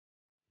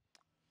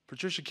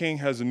Patricia King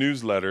has a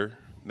newsletter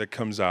that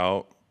comes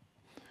out,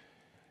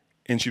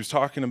 and she was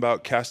talking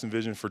about casting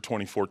vision for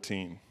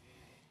 2014.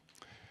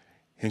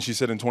 And she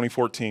said in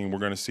 2014, we're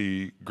going to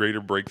see greater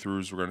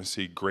breakthroughs. We're going to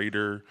see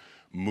greater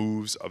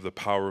moves of the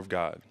power of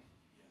God.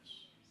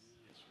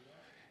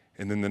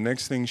 And then the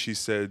next thing she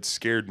said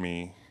scared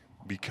me,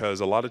 because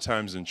a lot of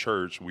times in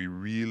church, we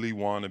really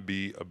want to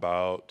be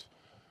about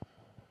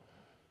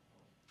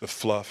the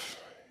fluff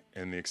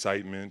and the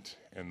excitement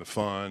and the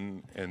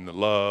fun and the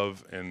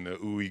love and the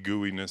ooey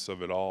gooiness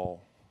of it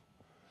all.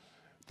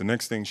 The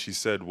next thing she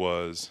said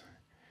was,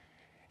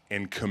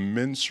 and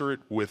commensurate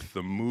with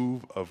the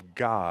move of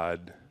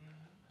God,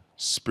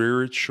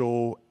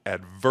 spiritual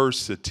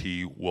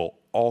adversity will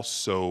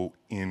also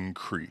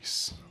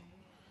increase.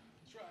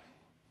 That's right.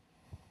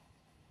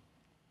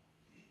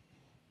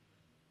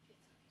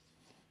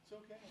 It's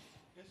okay.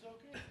 It's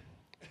okay.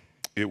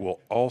 It will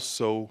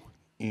also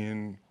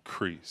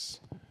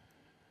increase.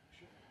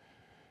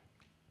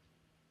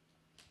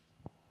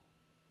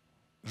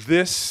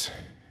 This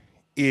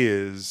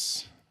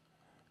is,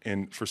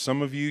 and for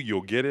some of you,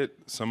 you'll get it.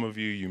 Some of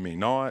you, you may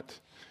not.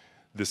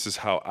 This is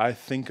how I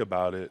think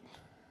about it.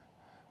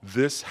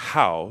 This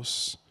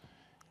house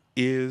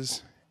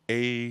is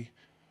a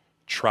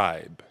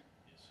tribe.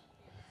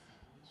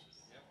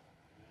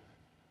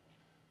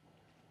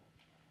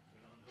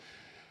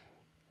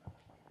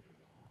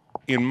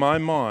 In my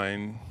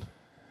mind,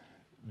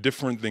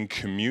 different than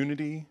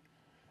community,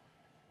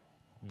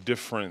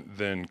 different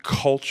than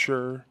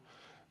culture,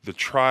 the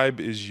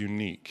tribe is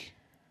unique.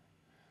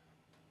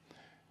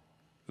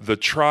 The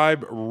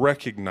tribe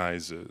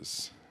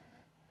recognizes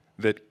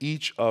that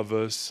each of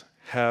us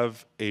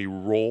have a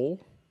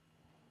role,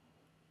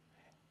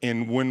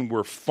 and when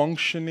we're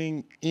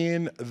functioning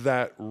in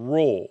that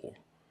role,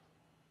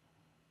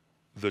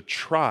 the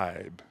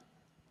tribe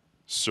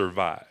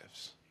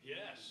survives.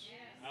 Yes.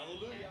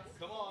 Hallelujah.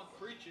 Come on,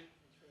 preach it.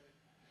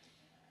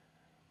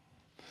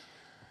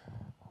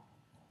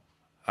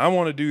 I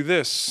want to do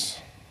this,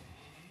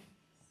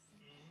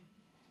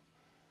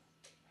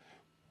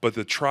 but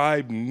the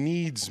tribe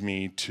needs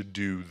me to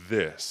do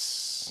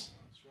this.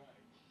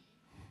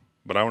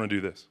 But I want to do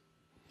this.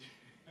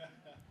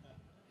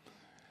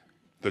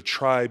 The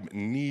tribe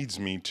needs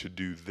me to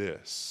do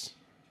this.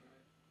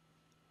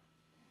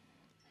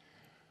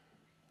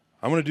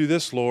 I want to do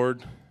this,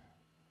 Lord,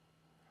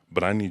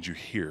 but I need you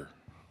here.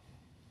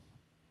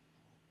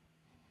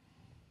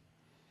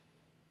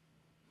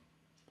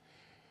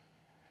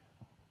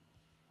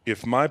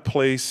 If my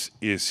place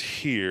is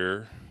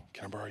here,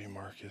 can I borrow you,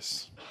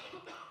 Marcus?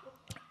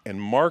 And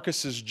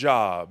Marcus's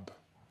job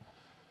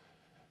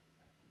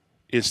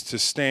is to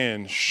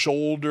stand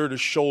shoulder to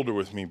shoulder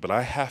with me, but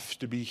I have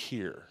to be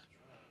here.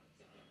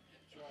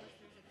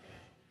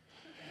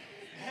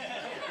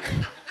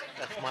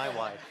 That's my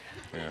wife.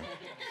 Yeah.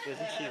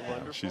 Isn't she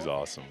wonderful? She's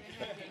awesome.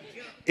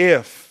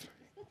 If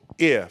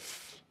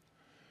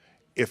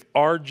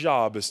our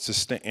job is to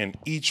stand, and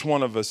each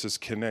one of us is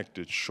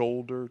connected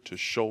shoulder to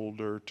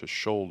shoulder to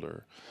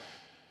shoulder,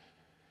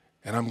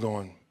 and I'm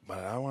going, but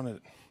I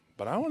want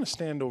to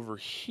stand over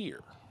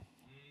here.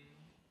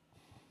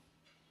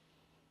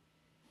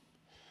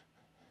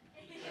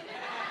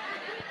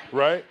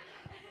 Right?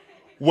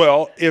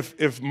 Well,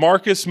 if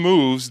Marcus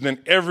moves,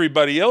 then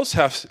everybody else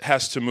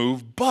has to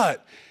move.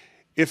 But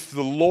if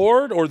the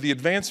Lord or the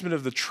advancement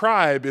of the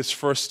tribe is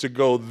for us to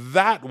go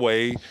that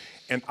way,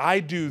 and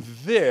I do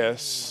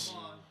this,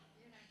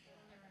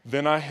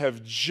 then I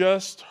have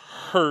just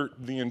hurt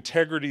the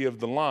integrity of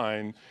the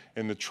line,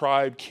 and the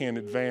tribe can't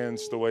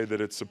advance the way that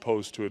it's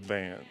supposed to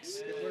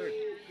advance.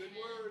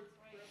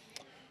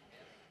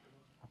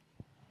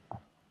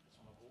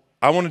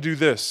 I want to do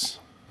this.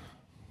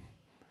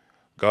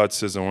 God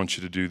says, I want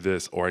you to do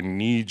this, or I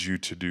need you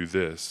to do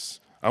this.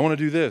 I want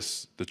to do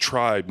this. The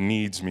tribe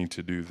needs me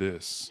to do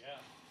this. Yeah.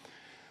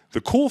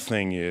 The cool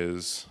thing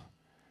is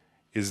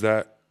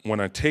that when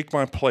I take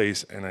my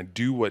place and I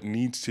do what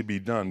needs to be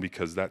done,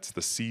 because that's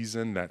the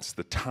season, that's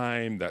the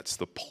time, that's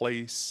the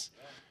place,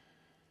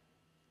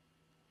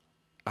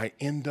 I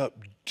end up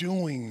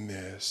doing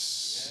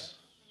this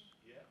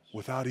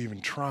without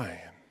even trying.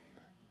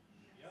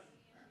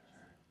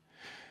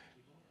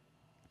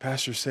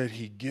 Pastor said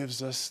he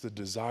gives us the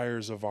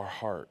desires of our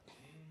heart.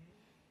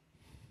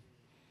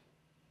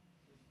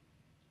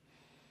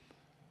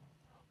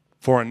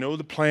 For I know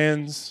the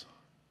plans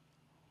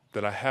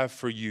that I have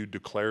for you,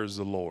 declares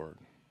the Lord.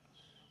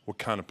 What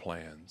kind of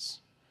plans?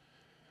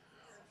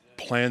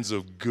 Plans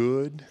of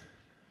good,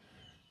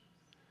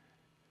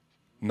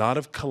 not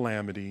of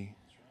calamity,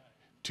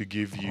 to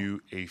give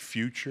you a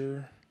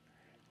future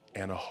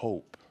and a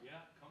hope.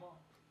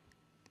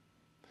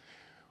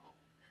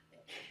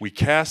 We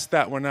cast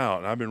that one out,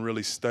 and I've been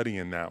really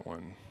studying that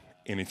one.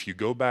 And if you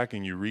go back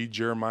and you read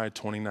Jeremiah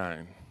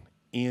 29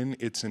 in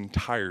its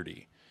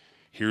entirety,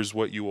 here's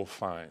what you will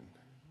find.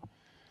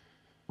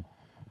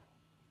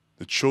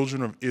 The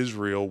children of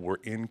Israel were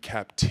in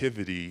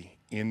captivity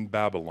in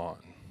Babylon.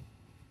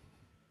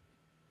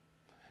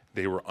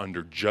 They were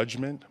under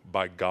judgment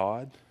by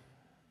God.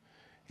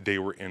 They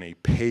were in a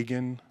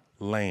pagan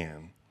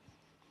land.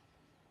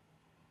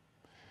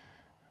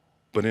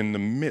 But in the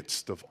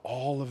midst of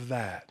all of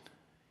that,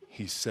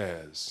 he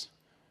says,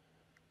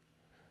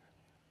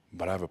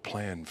 but I have a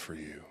plan for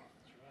you.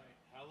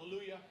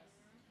 Hallelujah.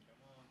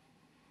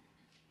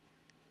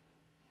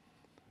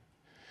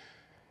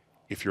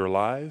 If you're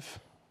alive,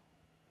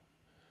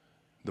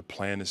 the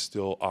plan is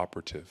still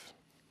operative.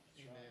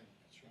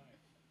 That's right.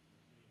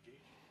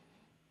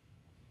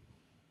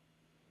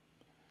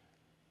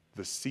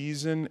 The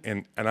season,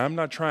 and I'm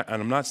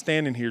not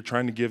standing here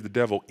trying to give the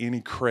devil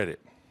any credit.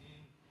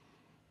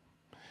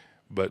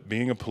 But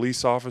being a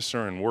police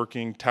officer and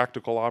working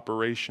tactical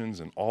operations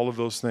and all of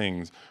those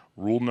things,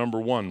 rule number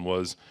one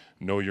was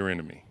know your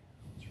enemy.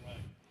 That's right.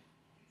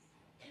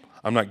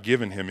 I'm not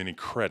giving him any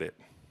credit.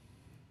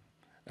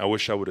 I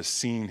wish I would have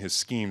seen his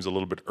schemes a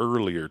little bit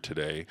earlier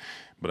today,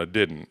 but I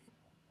didn't.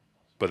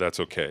 But that's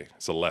okay.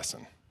 It's a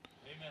lesson.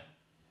 Amen.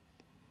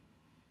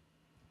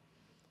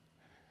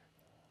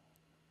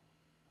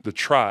 The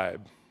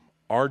tribe,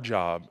 our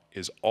job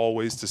is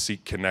always to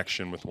seek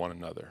connection with one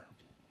another.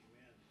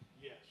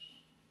 Yes.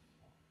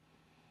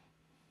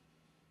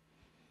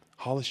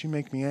 Hollis, you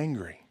make me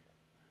angry.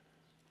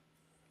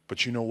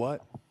 But you know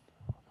what?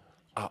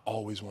 I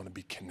always want to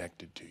be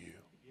connected to you.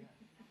 Yeah.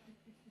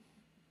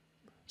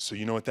 So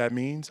you know what that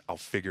means? I'll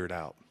figure it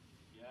out.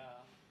 Yeah.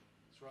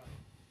 That's right.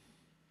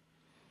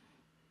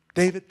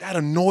 David, that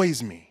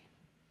annoys me.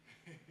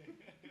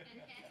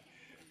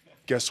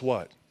 Guess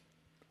what?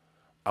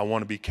 I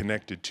want to be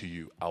connected to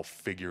you. I'll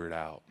figure it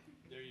out.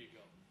 There you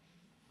go.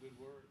 Good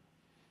word.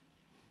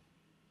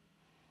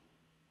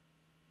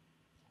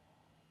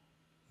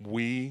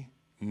 We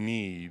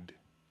need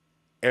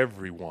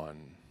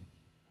everyone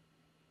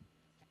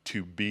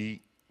to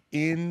be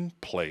in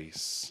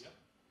place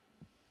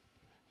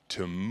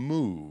to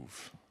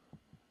move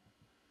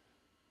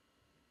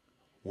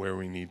where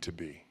we need to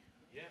be.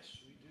 Yes,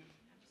 we do.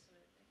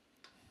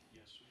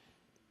 Yes, we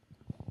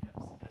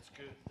do. Yes, that's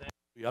good. Thank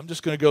you. I'm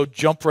just going to go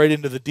jump right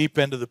into the deep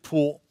end of the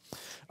pool.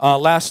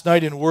 Last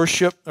night in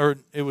worship, or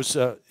it was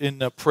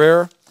in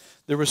prayer,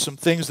 there were some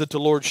things that the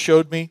Lord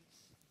showed me.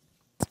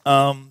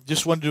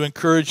 Just wanted to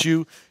encourage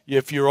you,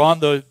 if you're on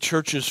the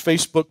church's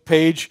Facebook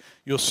page,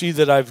 you'll see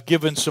that I've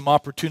given some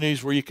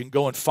opportunities where you can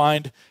go and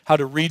find how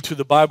to read through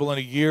the Bible in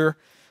a year.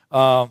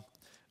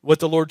 What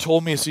the Lord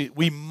told me is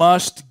we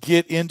must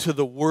get into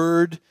the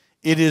Word.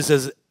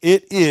 The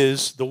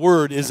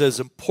Word is as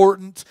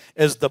important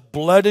as the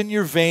blood in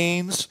your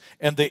veins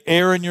and the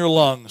air in your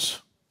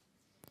lungs.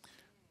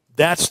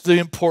 That's the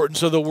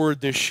importance of the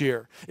Word this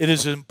year. It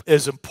is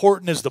as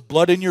important as the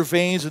blood in your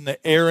veins and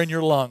the air in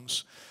your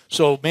lungs.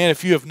 So, man,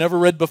 if you have never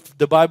read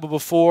the Bible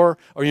before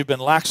or you've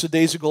been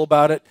lackadaisical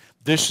about it,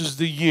 this is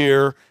the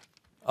year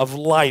of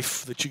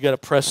life that you got to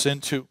press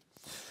into.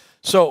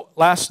 So,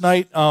 last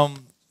night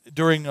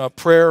during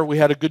prayer, we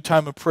had a good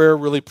time of prayer,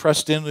 really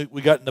pressed in.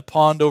 We got in the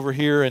pond over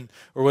here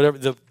or whatever,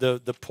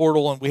 the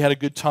portal, and we had a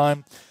good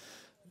time.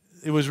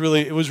 It was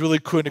really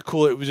kind of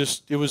cool.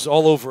 It was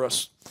all over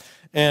us.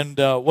 And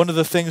one of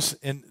the things,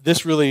 and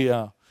this really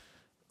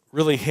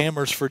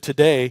hammers for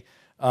today,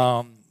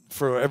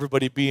 for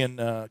everybody being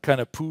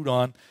kind of pooed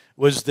on,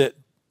 was that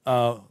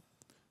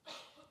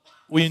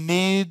we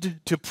need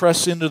to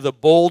press into the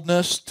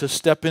boldness to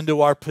step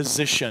into our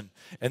position.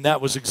 And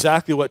that was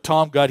exactly what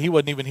Tom got. He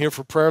wasn't even here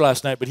for prayer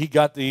last night, but he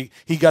got the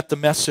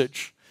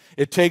message.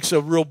 It takes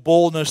a real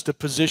boldness to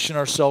position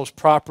ourselves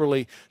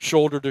properly,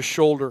 shoulder to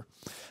shoulder.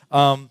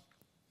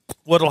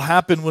 What will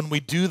happen when we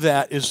do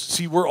that is,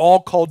 see, we're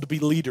all called to be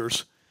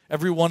leaders.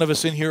 Every one of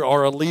us in here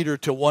are a leader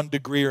to one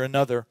degree or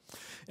another.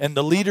 And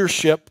the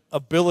leadership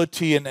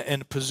ability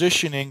and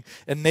positioning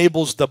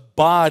enables the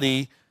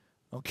body,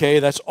 okay,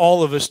 that's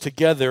all of us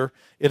together.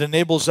 It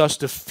enables us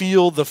to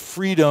feel the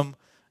freedom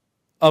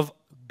of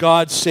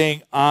God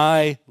saying,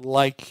 I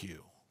like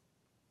you.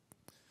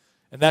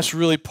 And that's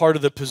really part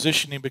of the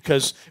positioning,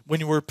 because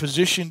when we're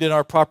positioned in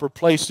our proper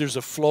place, there's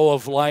a flow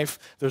of life,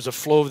 there's a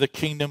flow of the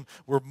kingdom.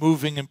 We're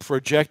moving and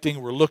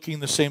projecting, we're looking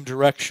the same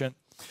direction.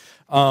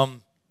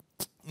 One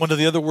of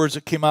the other words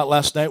that came out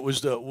last night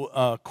was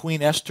the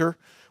Queen Esther.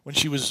 When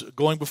she was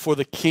going before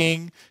the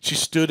king, she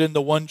stood in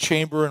the one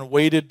chamber and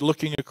waited,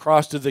 looking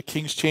across to the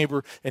king's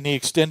chamber, and he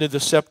extended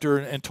the scepter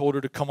and told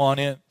her to come on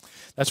in.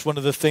 That's one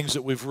of the things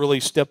that we've really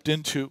stepped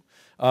into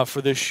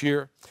for this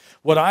year.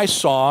 What I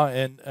saw,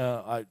 and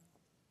I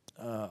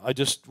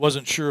just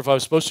wasn't sure if I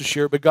was supposed to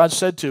share it, but God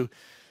said to,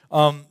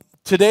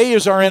 today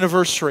is our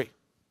anniversary.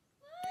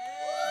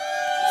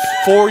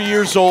 4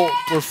 years old.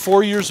 We're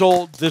 4 years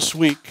old this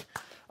week.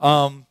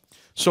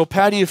 So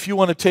Patty, if you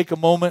want to take a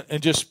moment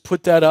and just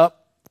put that up.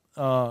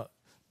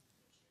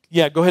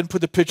 Yeah, go ahead and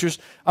put the pictures.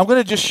 I'm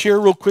going to just share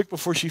real quick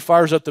before she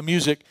fires up the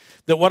music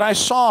that what I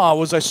saw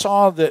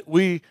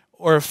that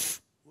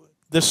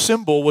the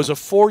symbol was a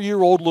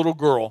 4-year-old little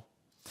girl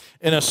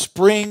in a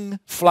spring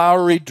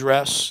flowery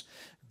dress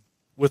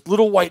with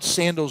little white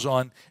sandals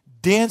on,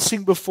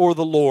 dancing before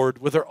the Lord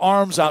with her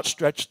arms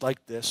outstretched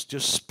like this,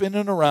 just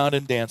spinning around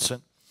and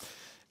dancing.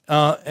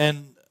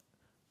 And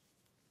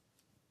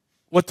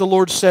what the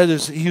Lord said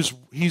is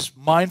he's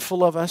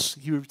mindful of us.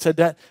 He said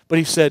that, but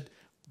he said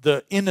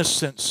the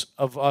innocence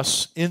of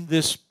us in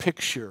this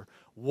picture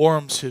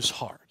warms his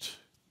heart.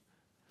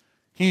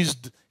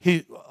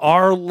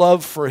 Our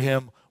love for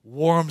him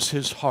warms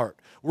his heart.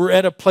 We're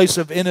at a place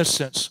of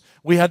innocence.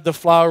 We had the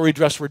flowery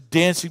dress. We're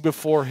dancing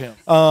before him.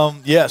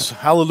 Yes,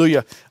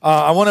 hallelujah.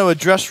 I want to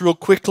address real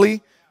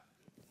quickly.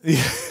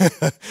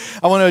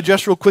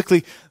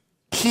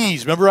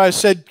 Keys. Remember I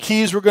said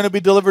keys were going to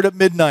be delivered at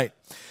midnight.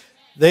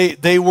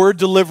 They were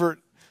delivered.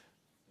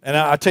 And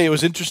I tell you, it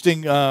was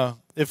interesting.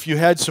 If you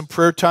had some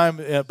prayer time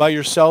by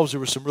yourselves, there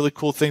were some really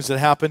cool things that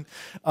happened.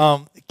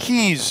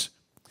 Keys,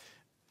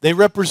 they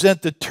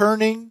represent the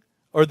turning,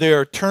 or they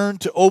are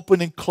turned to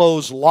open and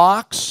close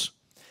locks,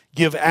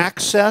 give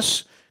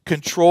access,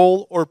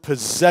 control, or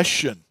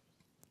possession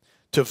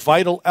to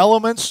vital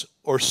elements,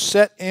 or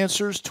set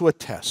answers to a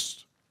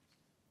test.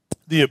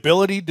 The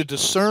ability to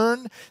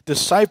discern,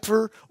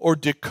 decipher, or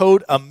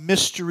decode a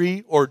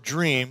mystery or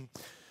dream.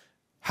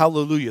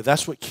 Hallelujah.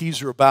 That's what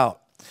keys are about.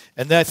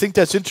 And I think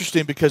that's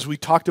interesting because we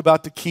talked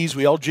about the keys,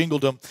 we all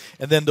jingled them,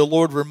 and then the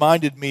Lord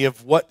reminded me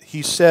of what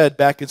he said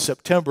back in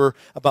September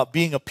about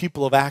being a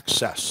people of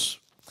access.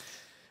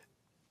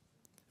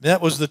 And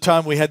that was the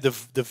time we had the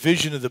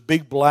vision of the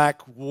big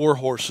black war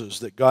horses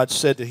that God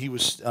said that he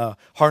was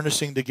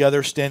harnessing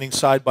together, standing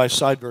side by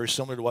side, very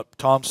similar to what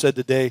Tom said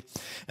today.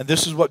 And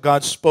this is what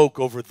God spoke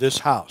over this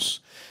house.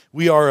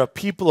 We are a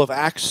people of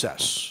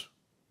access.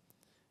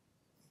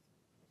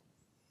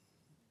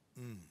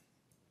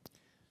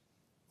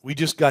 We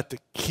just got the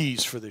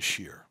keys for this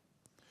year.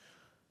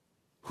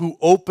 Who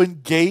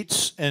open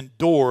gates and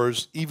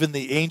doors, even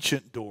the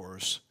ancient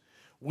doors.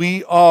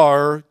 We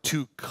are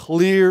to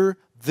clear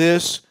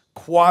this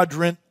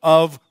quadrant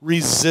of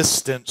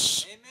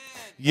resistance. Amen.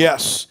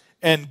 Yes,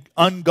 and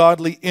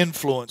ungodly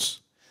influence.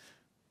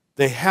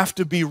 They have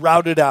to be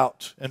routed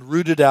out and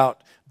rooted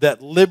out,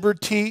 that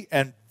liberty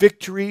and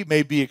victory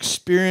may be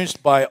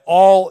experienced by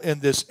all in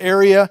this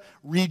area,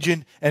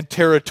 region, and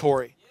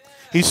territory.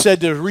 He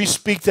said to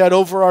re-speak that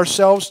over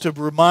ourselves, to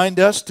remind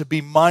us to be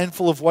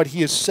mindful of what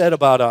he has said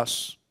about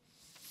us.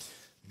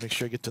 Make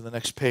sure I get to the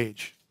next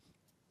page.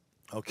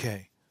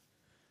 Okay.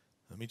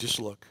 Let me just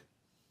look.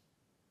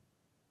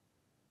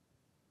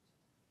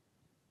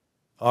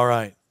 All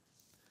right.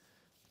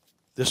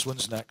 This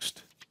one's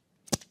next.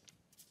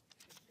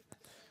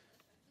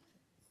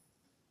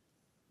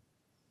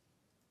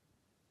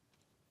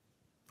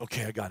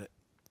 Okay, I got it.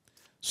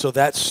 So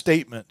that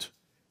statement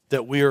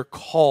that we are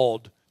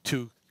called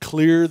to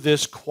clear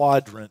this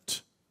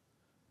quadrant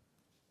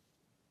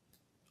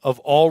of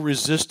all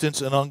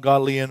resistance and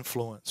ungodly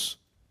influence.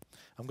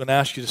 I'm going to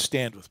ask you to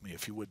stand with me,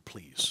 if you would,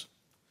 please.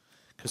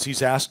 Because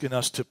he's asking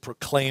us to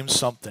proclaim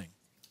something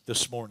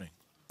this morning.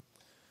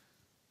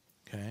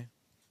 Okay?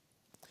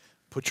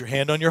 Put your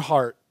hand on your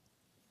heart.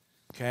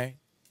 Okay?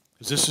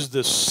 Because this is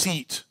the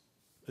seat.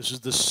 This is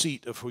the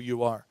seat of who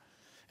you are.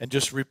 And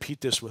just repeat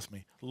this with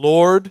me.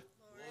 Lord,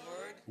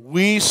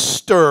 we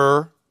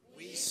stir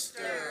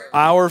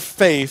our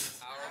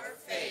faith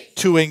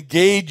to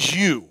engage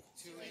you,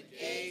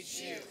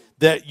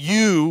 that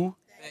you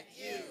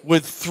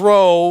would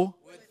throw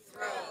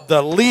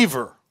the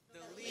lever.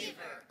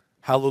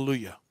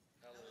 Hallelujah.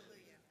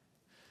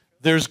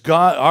 There's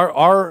God,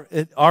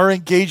 our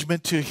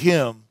engagement to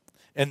him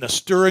and the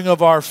stirring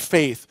of our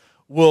faith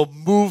will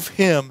move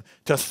him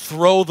to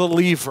throw the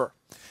lever.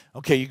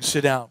 Okay, you can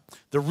sit down.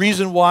 The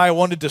reason why I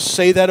wanted to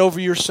say that over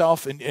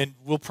yourself, and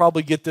we'll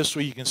probably get this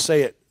where you can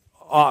say it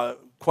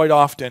quite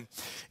often,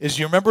 is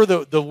you remember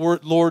the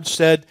word Lord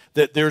said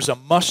that there's a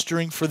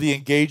mustering for the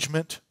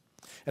engagement?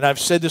 And I've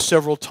said this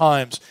several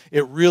times.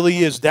 It really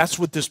is. That's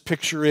what this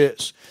picture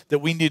is. That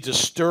we need to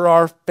stir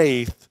our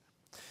faith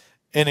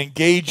and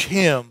engage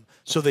him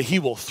so that he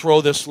will throw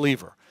this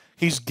lever.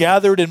 He's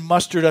gathered and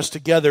mustered us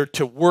together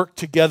to work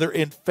together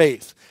in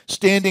faith,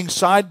 standing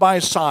side by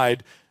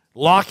side,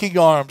 locking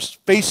arms,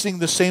 facing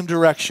the same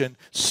direction,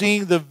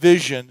 seeing the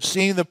vision,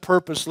 seeing the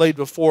purpose laid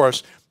before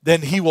us.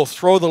 Then he will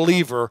throw the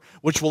lever,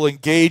 which will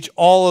engage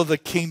all of the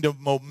kingdom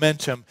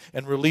momentum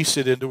and release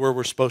it into where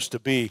we're supposed to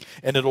be.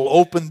 And it'll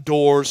open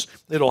doors.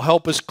 It'll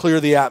help us clear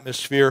the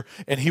atmosphere.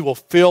 And he will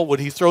fill, when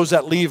he throws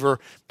that lever,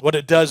 what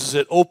it does is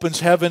it opens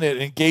heaven, it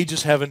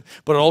engages heaven,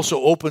 but it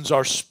also opens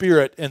our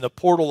spirit in the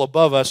portal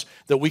above us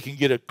that we can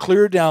get a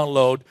clear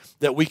download,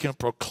 that we can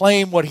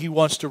proclaim what he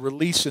wants to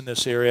release in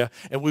this area,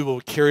 and we will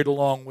carry it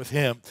along with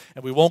him.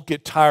 And we won't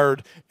get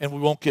tired, and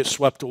we won't get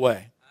swept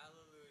away.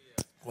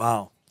 Hallelujah.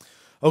 Wow.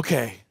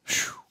 Okay.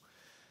 Whew.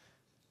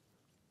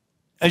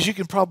 As you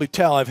can probably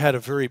tell, I've had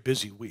a very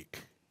busy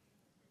week.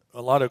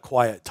 A lot of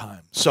quiet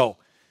time. So,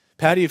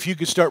 Patty, if you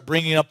could start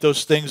bringing up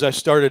those things I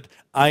started,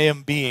 I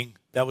am being.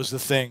 That was the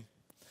thing.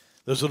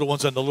 Those little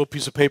ones on the little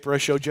piece of paper I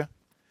showed you.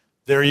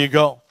 There you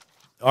go.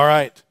 All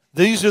right.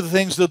 These are the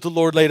things that the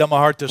Lord laid on my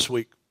heart this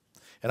week.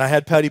 And I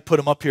had Patty put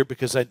them up here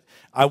because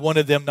I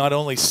wanted them not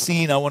only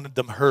seen, I wanted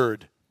them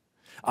heard.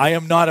 I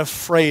am not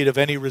afraid of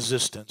any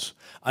resistance.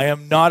 I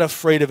am not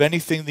afraid of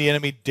anything the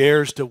enemy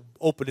dares to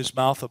open his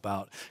mouth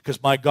about,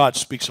 because my God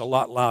speaks a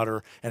lot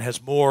louder and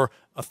has more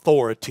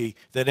authority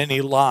than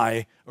any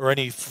lie or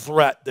any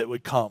threat that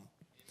would come.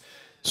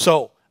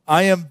 So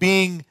I am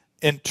being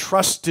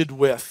entrusted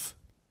with,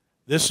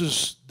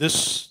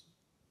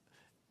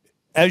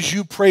 as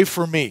you pray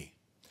for me,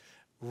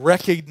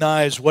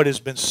 recognize what has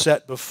been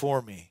set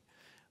before me.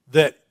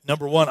 That,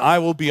 number one, I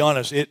will be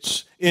honest,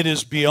 it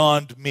is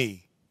beyond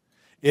me.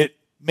 It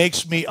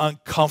makes me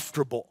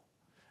uncomfortable.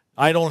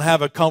 I don't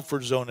have a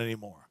comfort zone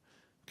anymore,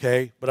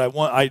 okay? But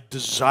I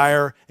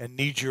desire and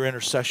need your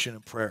intercession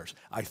and prayers.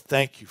 I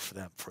thank you for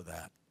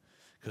that,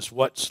 because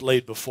what's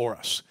laid before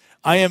us.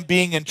 I am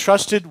being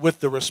entrusted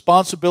with the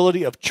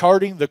responsibility of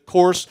charting the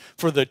course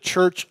for the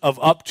church of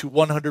up to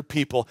 100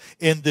 people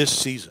in this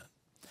season.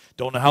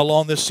 Don't know how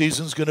long this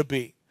season's going to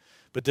be,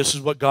 but this is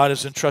what God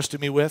has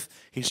entrusted me with.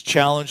 He's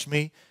challenged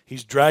me.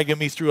 He's dragging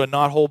me through a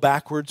knothole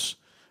backwards.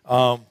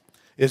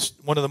 It's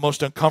one of the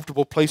most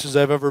uncomfortable places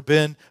I've ever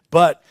been,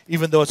 but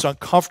even though it's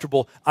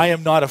uncomfortable, I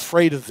am not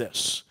afraid of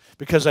this,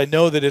 because I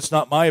know that it's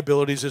not my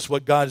abilities, it's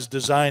what God has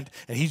designed,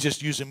 and He's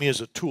just using me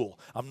as a tool.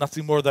 I'm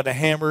nothing more than a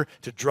hammer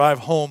to drive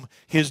home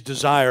His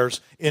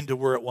desires into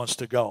where it wants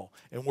to go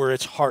and where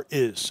its heart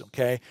is,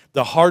 okay?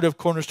 The heart of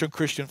Cornerstone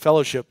Christian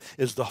Fellowship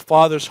is the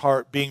Father's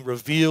heart being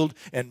revealed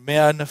and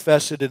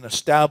manifested and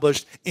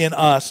established in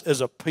us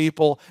as a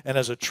people and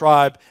as a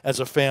tribe, as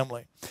a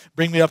family.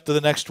 Bring me up to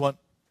the next one.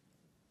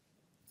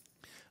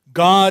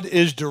 God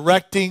is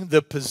directing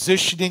the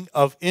positioning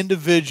of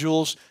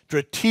individuals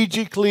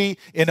strategically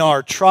in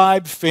our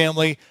tribe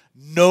family.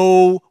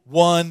 No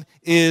one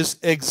is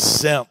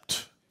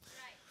exempt.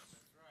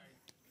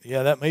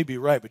 Yeah, that may be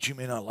right, but you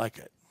may not like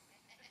it.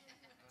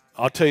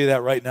 I'll tell you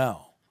that right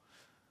now.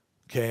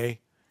 Okay?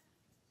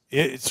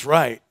 It's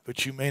right,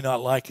 but you may not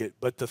like it.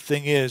 But the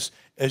thing is,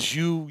 as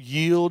you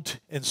yield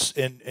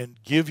and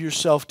give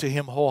yourself to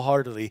Him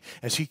wholeheartedly,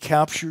 as He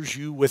captures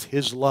you with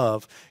His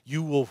love,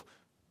 you will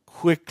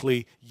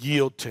quickly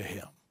yield to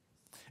Him,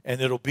 and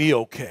it'll be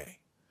okay.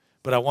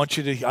 But I want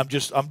you to, I'm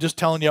just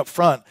telling you up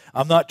front,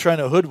 I'm not trying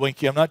to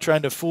hoodwink you, I'm not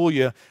trying to fool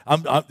you.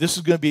 This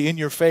is going to be in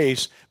your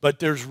face, but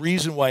there's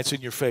reason why it's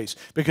in your face,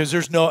 because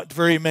there's not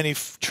very many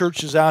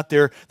churches out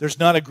there, there's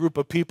not a group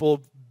of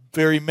people,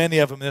 very many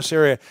of them in this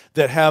area,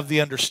 that have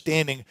the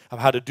understanding of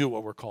how to do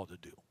what we're called to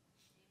do.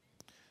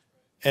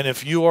 And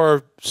if you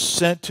are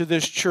sent to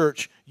this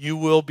church, you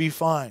will be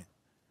fine.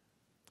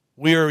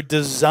 We are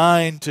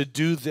designed to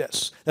do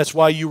this. That's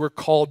why you were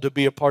called to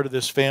be a part of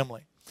this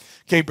family.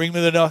 Okay, bring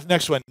me the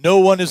next one. No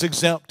one is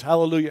exempt.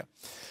 Hallelujah.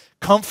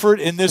 Comfort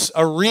in this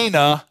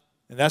arena,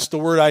 and that's the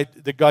word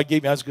that God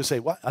gave me. I was going to say,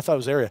 what? I thought it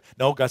was area.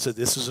 No, God said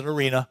this is an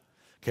arena.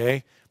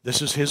 Okay,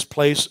 this is His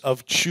place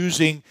of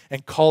choosing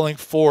and calling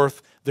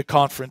forth the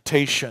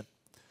confrontation.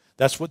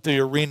 That's what the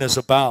arena is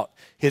about.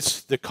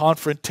 It's the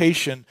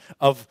confrontation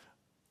of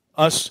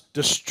us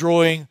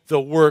destroying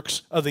the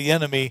works of the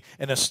enemy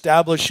and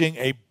establishing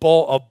a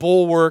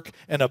bulwark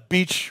and a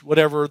beach,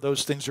 whatever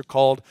those things are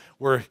called,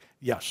 where,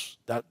 yes,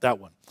 that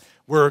one,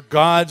 where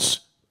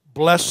God's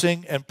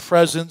blessing and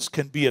presence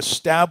can be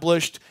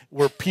established,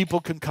 where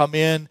people can come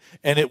in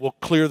and it will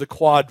clear the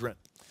quadrant.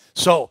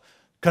 So,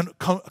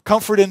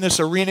 comfort in this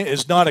arena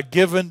is not a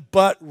given,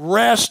 but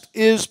rest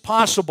is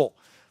possible.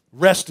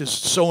 Rest is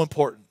so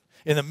important.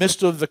 In the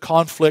midst of the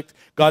conflict,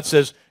 God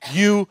says,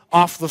 you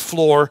off the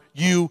floor,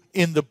 you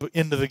into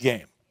the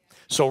game.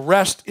 So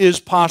rest is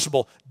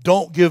possible.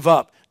 Don't give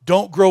up.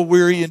 Don't grow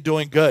weary in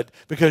doing good,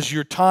 because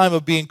your time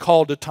of being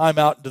called to time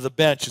out into the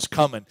bench is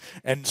coming,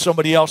 and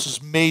somebody else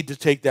is made to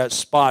take that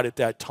spot at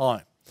that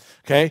time.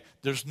 Okay?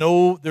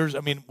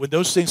 When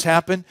those things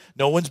happen,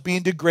 no one's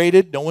being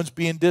degraded, no one's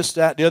being this,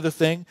 that, the other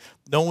thing.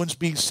 No one's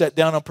being set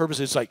down on purpose.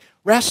 It's like,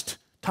 rest,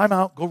 time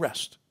out, go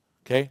rest.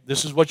 Okay?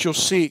 This is what you'll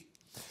see.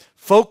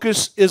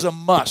 Focus is a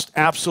must,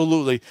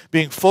 absolutely.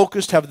 Being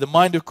focused, having the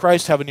mind of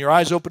Christ, having your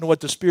eyes open to what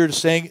the Spirit is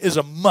saying is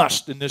a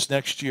must in this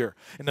next year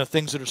and the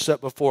things that are set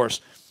before us.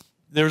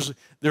 There's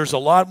a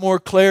lot more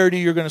clarity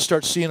you're going to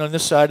start seeing on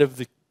this side of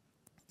the...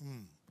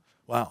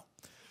 Wow.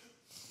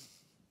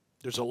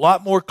 There's a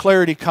lot more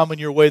clarity coming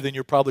your way than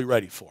you're probably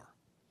ready for.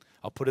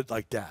 I'll put it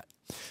like that.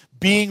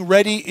 Being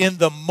ready in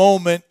the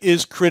moment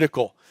is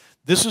critical.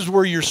 This is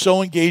where you're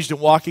so engaged in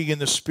walking in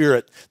the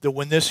Spirit that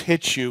when this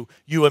hits you,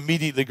 you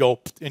immediately go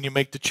and you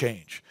make the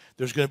change.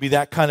 There's going to be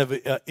that kind of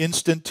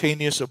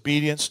instantaneous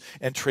obedience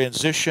and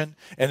transition,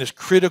 and it's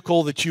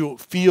critical that you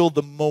feel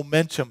the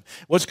momentum.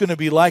 What's going to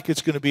be like,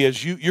 it's going to be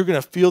as you're going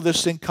to feel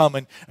this thing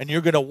coming, and you're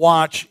going to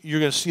watch,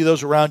 you're going to see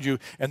those around you,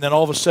 and then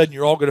all of a sudden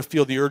you're all going to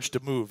feel the urge to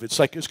move. It's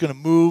like it's going to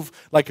move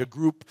like a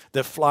group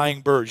of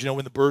flying birds. You know,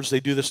 when the birds, they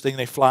do this thing,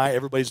 they fly,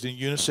 everybody's in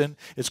unison.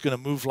 It's going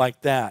to move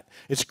like that.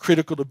 It's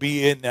critical to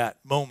be in that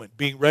moment.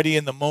 Being ready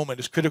in the moment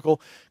is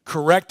critical.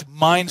 Correct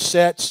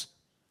mindsets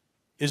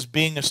is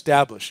being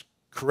established.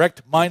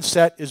 Correct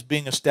mindset is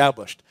being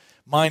established.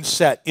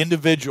 Mindset,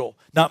 individual,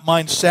 not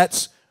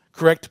mindsets,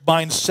 correct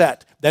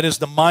mindset. That is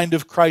the mind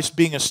of Christ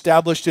being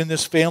established in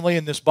this family,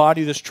 in this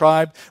body, this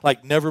tribe,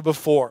 like never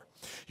before.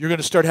 You're going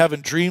to start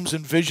having dreams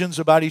and visions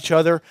about each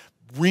other.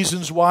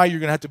 Reasons why you're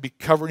going to have to be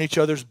covering each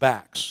other's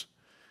backs.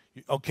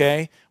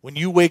 Okay? When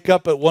you wake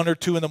up at 1 or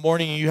 2 in the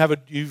morning and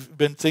you've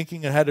been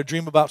thinking and had a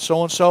dream about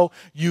so-and-so,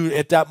 you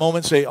at that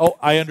moment say, oh,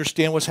 I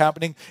understand what's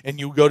happening, and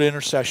you go to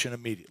intercession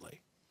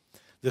immediately.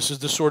 This is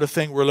the sort of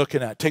thing we're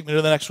looking at. Take me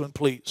to the next one,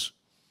 please.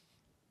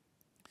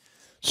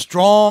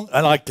 Strong, I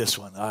like this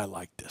one.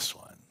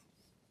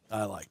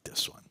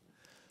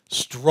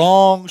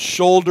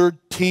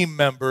 Strong-shouldered team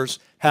members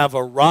have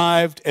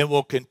arrived and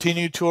will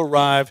continue to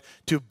arrive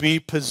to be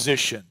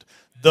positioned.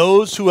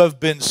 Those who have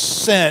been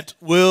sent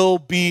will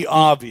be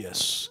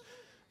obvious.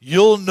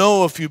 You'll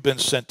know if you've been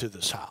sent to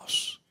this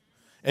house.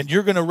 And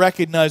you're going to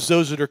recognize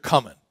those that are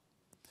coming.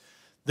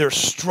 They're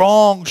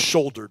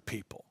strong-shouldered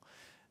people.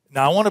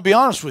 Now, I want to be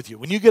honest with you.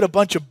 When you get a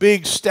bunch of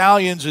big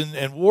stallions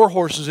and war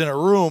horses in a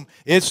room,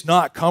 it's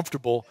not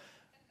comfortable.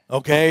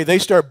 Okay? They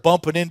start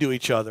bumping into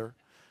each other.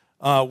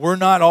 We're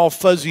not all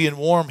fuzzy and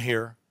warm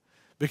here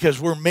because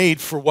we're made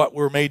for what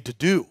we're made to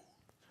do.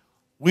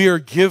 We are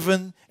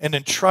given and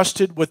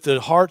entrusted with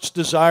the heart's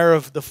desire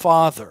of the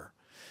Father,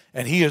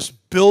 and He is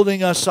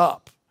building us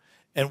up.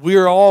 And we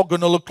are all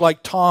going to look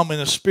like Tom in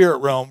the spirit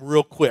realm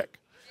real quick,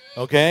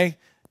 okay?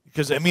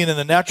 Because, I mean, in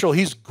the natural,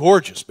 he's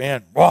gorgeous,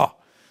 man. Raw.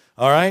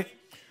 All right?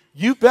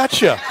 You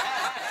betcha.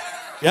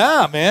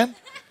 Yeah, man.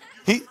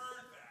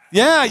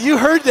 Yeah, you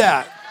heard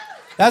that.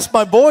 That's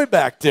my boy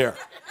back there.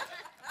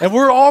 And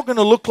we're all going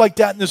to look like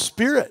that in the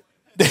spirit.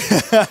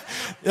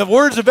 The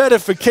words of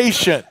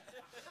edification.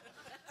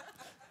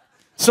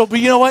 So, but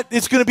you know what?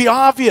 It's going to be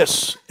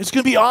obvious. It's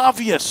going to be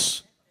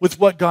obvious with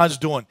what God's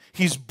doing.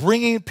 He's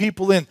bringing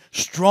people in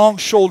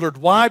strong-shouldered.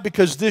 Why?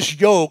 Because this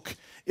yoke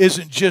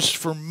isn't just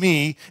for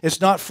me.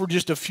 It's not for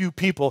just a few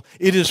people.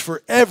 It is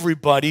for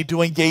everybody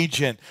to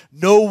engage in.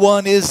 No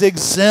one is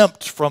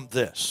exempt from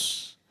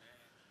this.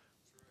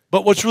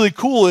 But what's really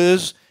cool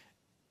is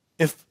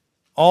if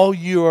all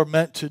you are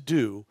meant to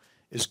do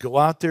is go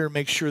out there and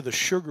make sure the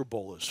sugar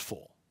bowl is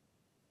full,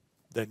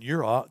 then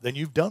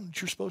you've done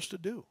what you're supposed to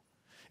do.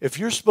 If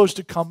you're supposed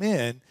to come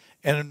in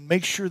and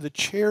make sure the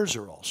chairs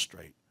are all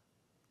straight,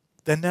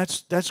 then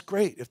that's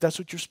great if that's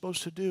what you're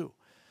supposed to do.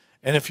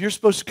 And if you're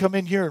supposed to come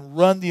in here and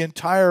run the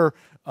entire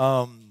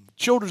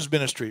children's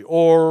ministry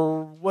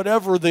or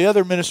whatever the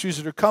other ministries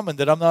that are coming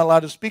that I'm not allowed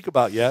to speak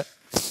about yet,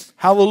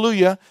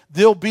 hallelujah,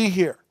 they'll be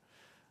here.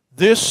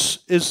 This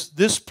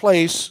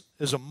place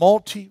is a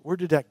where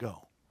did that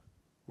go?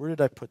 Where did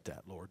I put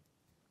that, Lord?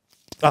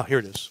 Oh, here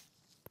it is.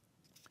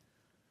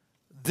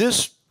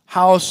 This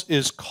house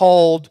is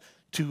called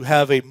to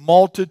have a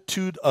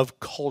multitude of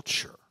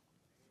culture.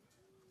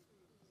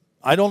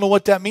 I don't know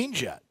what that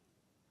means yet.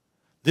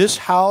 This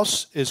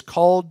house is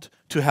called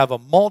to have a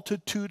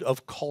multitude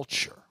of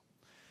culture.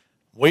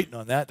 Waiting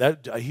on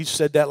that. He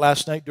said that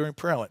last night during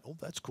prayer. I went, oh,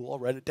 that's cool. I'll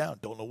write it down.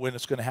 Don't know when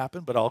it's going to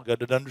happen, but I'll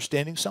get an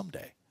understanding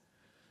someday.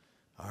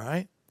 All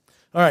right?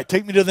 All right,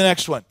 take me to the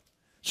next one.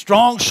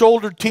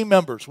 Strong-shouldered team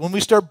members. When we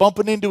start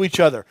bumping into each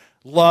other,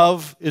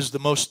 love is the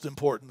most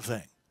important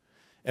thing.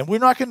 And we're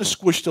not going to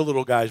squish the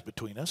little guys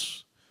between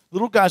us.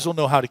 Little guys will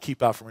know how to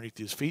keep out from underneath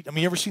his feet. I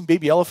mean, you ever seen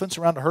baby elephants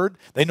around a herd?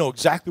 They know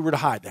exactly where to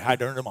hide. They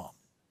hide under their mom.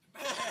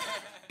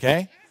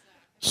 Okay?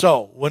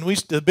 So, when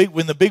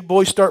the big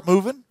boys start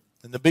moving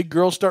and the big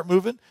girls start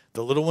moving,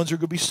 the little ones are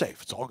going to be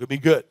safe. It's all going to be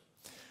good.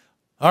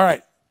 All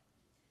right.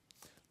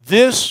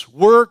 This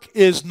work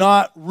is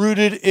not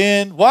rooted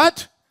in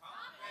what?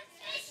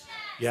 Competition.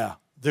 Yeah,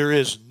 there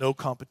is no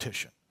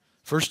competition.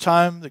 First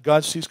time that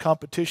God sees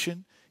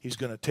competition, He's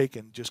going to take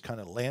and just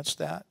kind of lance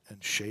that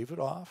and shave it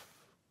off,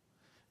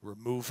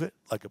 remove it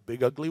like a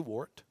big ugly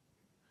wart,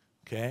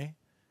 okay?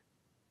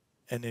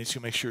 And then He's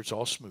going to make sure it's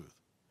all smooth.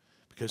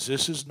 Because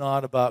this is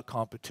not about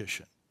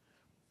competition.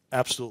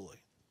 Absolutely.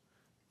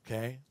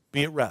 Okay?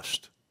 Be at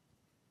rest.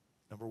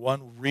 Number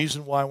one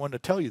reason why I want to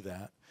tell you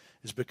that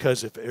is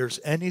because if there's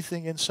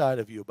anything inside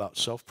of you about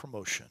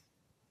self-promotion,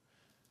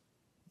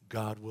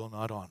 God will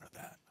not honor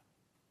that.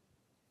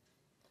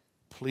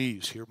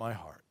 Please hear my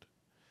heart.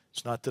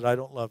 It's not that I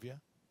don't love you,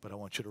 but I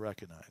want you to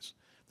recognize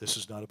this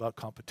is not about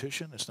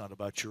competition. It's not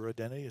about your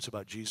identity. It's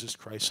about Jesus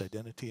Christ's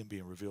identity and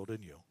being revealed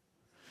in you.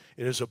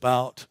 It is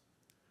about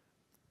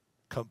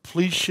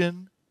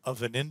completion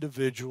of an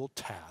individual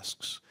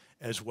tasks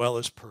as well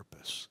as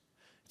purpose.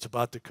 It's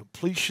about the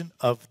completion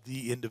of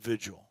the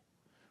individual.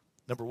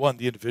 Number one,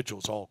 the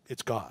individual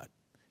it's God.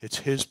 It's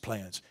His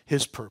plans,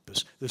 His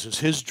purpose. This is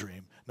His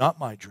dream, not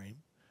my dream.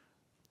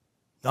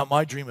 Not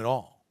my dream at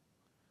all.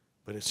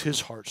 But it's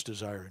His heart's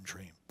desire and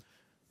dream.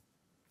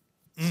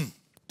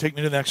 Take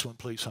me to the next one,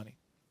 please, honey.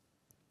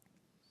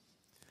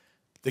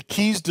 The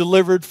keys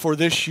delivered for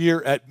this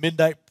year at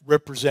midnight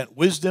represent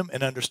wisdom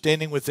and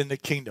understanding within the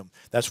kingdom.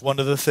 That's one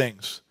of the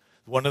things.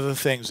 One of the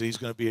things that He's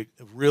going to be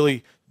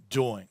really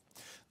doing.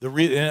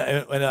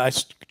 And I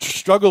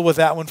struggled with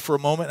that one for a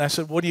moment, and I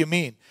said, what do you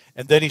mean?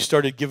 And then He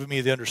started giving me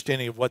the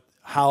understanding of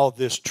how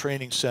this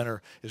training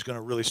center is going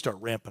to really start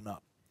ramping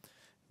up.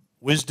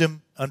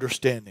 Wisdom,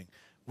 understanding.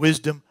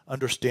 Wisdom,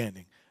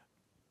 understanding.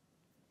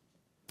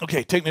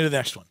 Okay, take me to the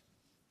next one.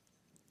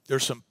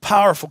 There's some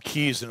powerful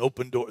keys and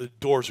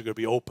doors are going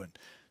to be opened.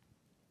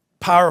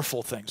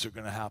 Powerful things are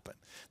going to happen.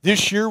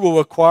 This year will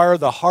require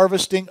the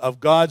harvesting of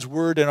God's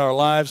word in our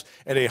lives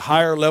at a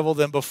higher level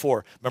than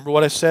before. Remember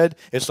what I said?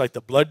 It's like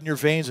the blood in your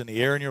veins and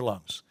the air in your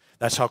lungs.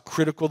 That's how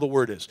critical the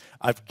word is.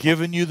 I've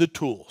given you the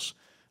tools.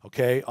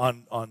 Okay,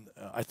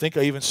 I think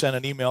I even sent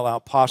an email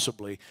out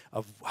possibly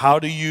of how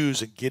to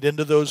use and get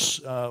into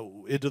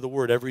into the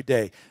word every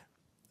day.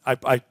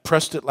 I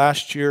pressed it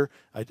last year.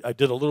 I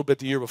did a little bit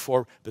the year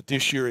before, but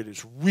this year it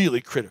is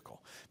really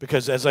critical.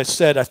 Because as I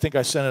said, I think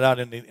I sent it out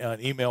in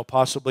an email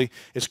possibly.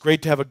 It's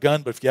great to have a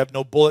gun, but if you have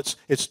no bullets,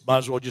 might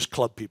as well just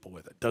club people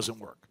with it. It doesn't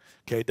work.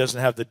 Okay, it doesn't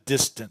have the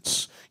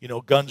distance. You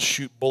know, guns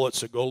shoot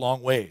bullets that go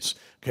long ways.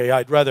 Okay,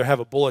 I'd rather have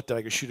a bullet that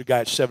I can shoot a guy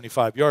at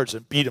 75 yards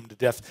than beat him to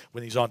death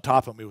when he's on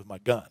top of me with my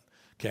gun.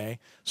 Okay,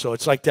 so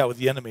it's like that with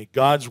the enemy.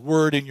 God's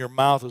word in your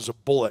mouth is a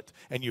bullet,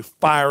 and you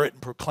fire it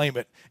and proclaim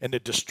it, and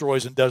it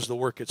destroys and does the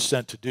work it's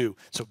sent to do.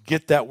 So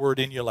get that word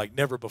in you like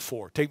never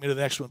before. Take me to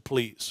the next one,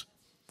 please.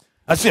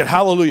 That's it.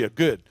 Hallelujah.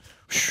 Good.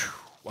 Whew.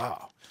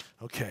 Wow.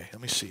 Okay,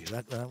 let me see.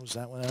 That was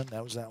that one.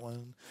 That was that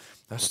one.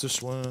 That's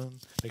this one.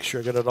 Make sure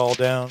I got it all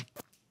down.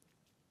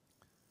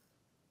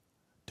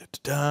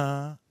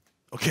 Da-da-da.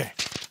 Okay,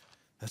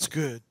 that's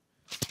good.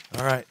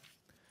 All right.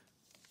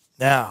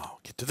 Now,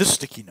 get to this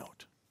sticky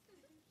note.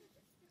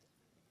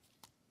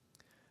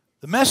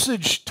 The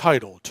message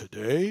title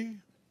today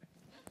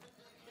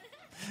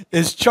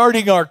is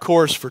Charting Our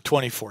Course for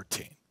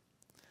 2014.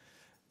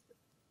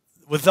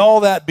 With all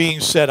that being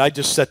said, I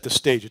just set the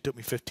stage. It took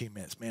me 15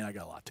 minutes. Man, I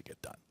got a lot to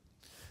get done.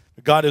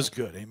 But God is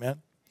good.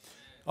 Amen?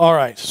 All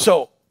right.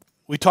 So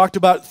we talked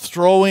about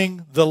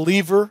throwing the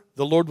lever.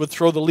 The Lord would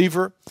throw the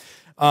lever.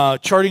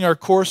 Charting our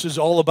course is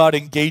all about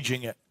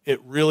engaging it. It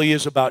really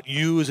is about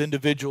you as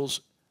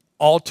individuals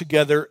all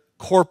together,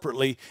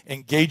 corporately,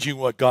 engaging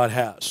what God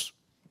has.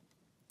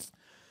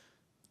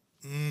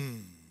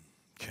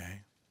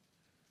 Okay.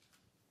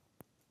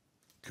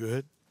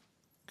 Good.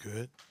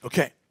 Good.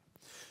 Okay.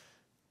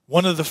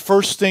 One of the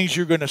first things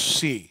you're going to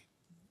see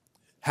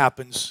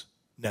happens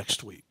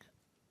next week.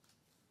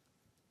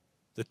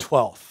 The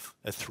 12th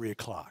at 3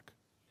 o'clock.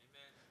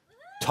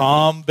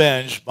 Tom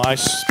Benge, my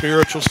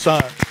spiritual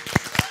son.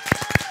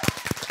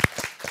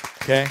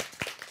 Okay?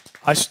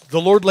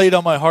 The Lord laid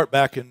on my heart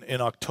back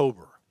in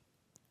October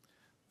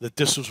that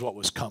this was what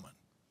was coming.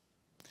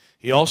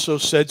 He also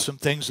said some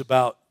things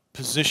about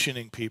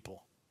positioning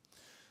people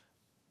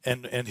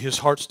and his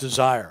heart's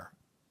desire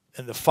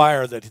and the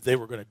fire that they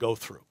were going to go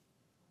through.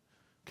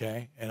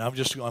 Okay? And I'm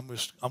going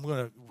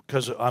to,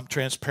 because I'm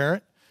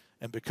transparent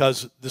and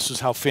because this is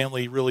how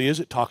family really is,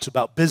 it talks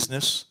about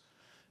business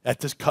at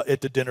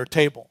the dinner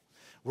table.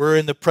 We're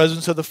in the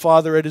presence of the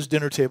Father at his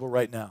dinner table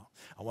right now.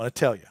 I want to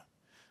tell you,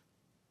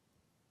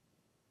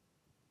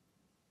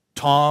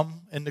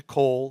 Tom and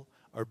Nicole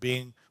are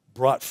being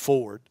brought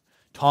forward.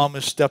 Tom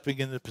is stepping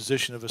in the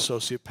position of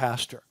associate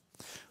pastor.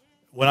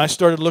 When I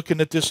started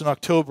looking at this in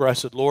October, I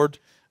said, Lord,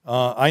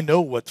 I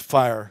know what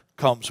fire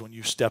comes when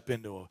you step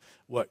into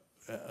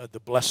the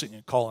blessing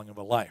and calling of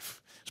a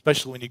life,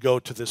 especially when you go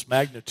to this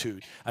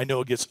magnitude. I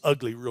know it gets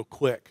ugly real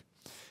quick,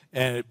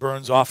 and it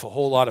burns off a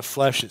whole lot of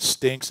flesh. It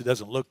stinks. It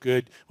doesn't look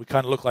good. We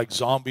kind of look like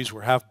zombies.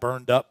 We're half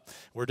burned up.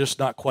 We're just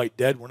not quite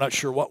dead. We're not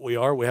sure what we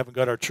are. We haven't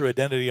got our true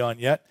identity on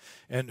yet,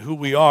 and who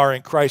we are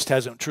in Christ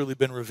hasn't truly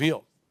been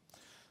revealed.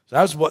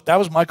 So that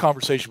was my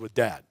conversation with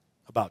Dad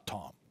about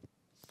Tom.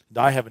 And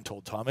I haven't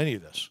told Tom any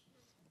of this.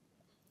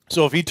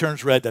 So if he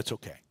turns red, that's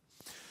okay.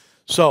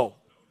 So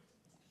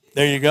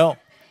there you go.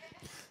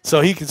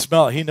 So he can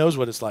smell it. He knows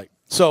what it's like.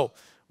 So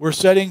we're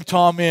setting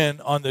Tom in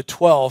on the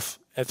 12th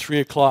at 3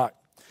 o'clock.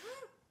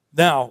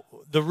 Now,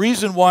 the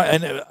reason why,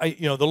 and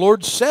the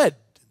Lord said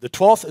the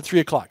 12th at 3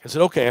 o'clock. I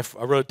said, okay,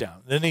 I wrote it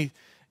down. Then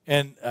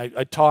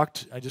I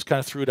talked, I just kind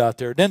of threw it out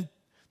there. Then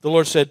the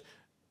Lord said,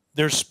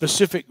 there's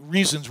specific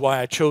reasons why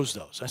I chose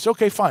those. I said,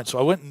 okay, fine. So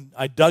I went and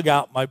I dug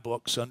out my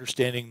books,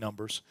 Understanding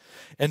Numbers.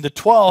 And the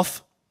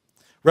 12th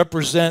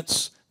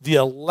represents the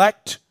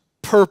elect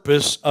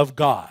purpose of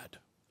God.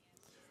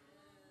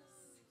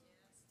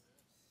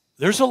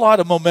 There's a lot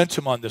of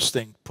momentum on this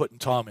thing, putting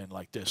Tom in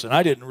like this. And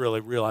I didn't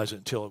really realize it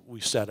until we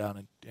sat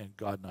down and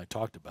God and I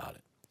talked about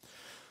it.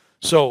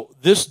 So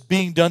this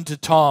being done to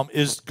Tom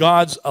is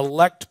God's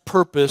elect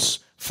purpose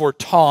for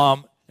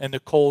Tom and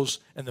Nicole's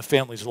and the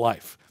family's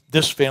life.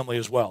 This family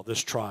as well,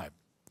 this tribe.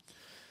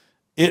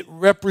 It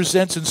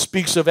represents and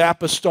speaks of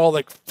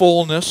apostolic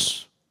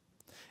fullness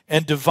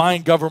and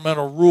divine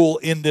governmental rule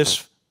in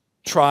this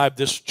tribe,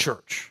 this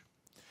church.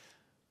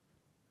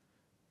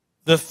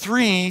 The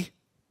 3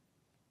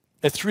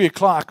 at 3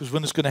 o'clock is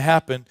when it's going to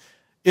happen.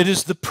 It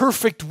is the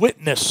perfect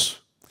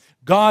witness.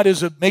 God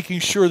is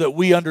making sure that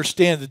we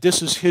understand that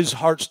this is his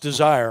heart's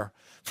desire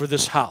for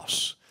this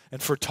house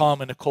and for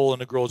Tom and Nicole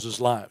and the girls'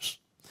 lives.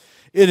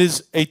 It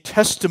is a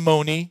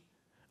testimony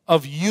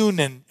of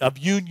union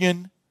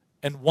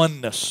and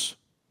oneness.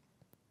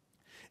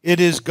 It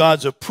is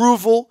God's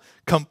approval,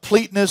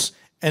 completeness,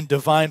 and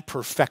divine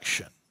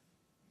perfection.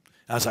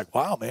 And I was like,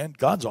 wow, man,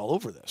 God's all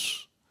over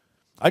this.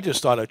 I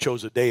just thought I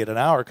chose a day and an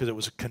hour because it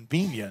was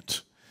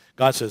convenient.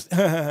 God says,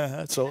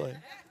 so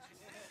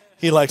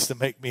he likes to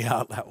make me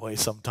out that way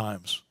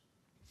sometimes.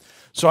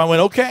 So I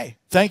went, okay,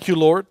 thank you,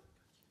 Lord.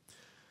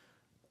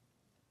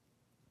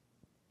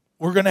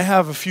 We're going to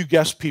have a few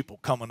guest people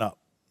coming up.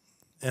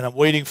 And I'm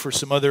waiting for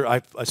some other,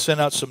 I sent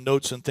out some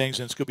notes and things,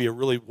 and it's going to be a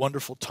really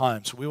wonderful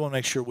time. So we want to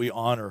make sure we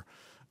honor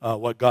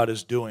what God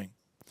is doing.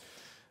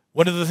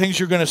 One of the things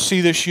you're going to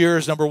see this year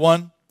is, number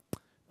one,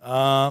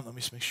 let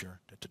me just make sure.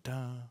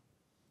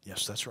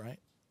 Yes, that's right.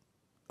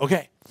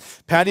 Okay.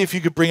 Patty, if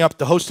you could bring up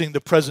the hosting the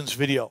presence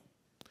video.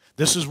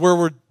 This is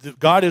where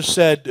God has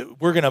said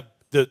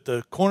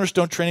the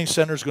Cornerstone Training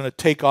Center is going to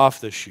take off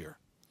this year.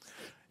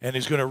 And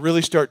he's going to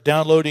really start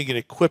downloading and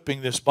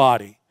equipping this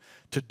body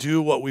to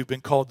do what we've been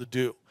called to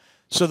do,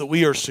 so that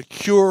we are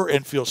secure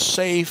and feel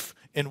safe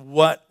in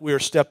what we are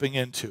stepping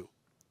into.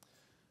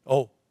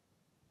 Oh,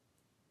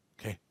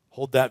 okay.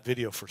 Hold that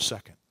video for a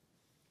second.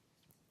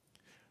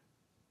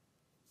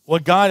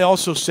 What God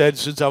also said,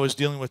 since I was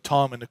dealing with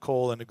Tom and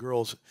Nicole and the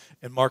girls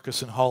and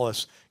Marcus and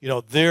Hollis,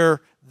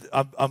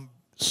 I'm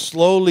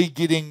slowly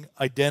getting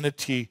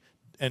identity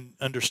and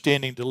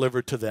understanding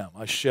delivered to them.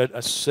 I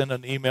sent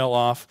an email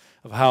off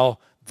of how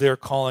their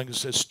calling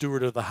as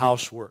steward of the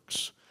house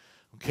works.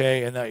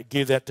 Okay, and I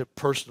gave that to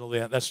personally.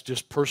 That's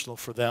just personal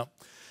for them.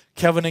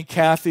 Kevin and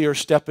Kathy are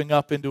stepping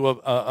up into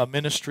a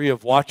ministry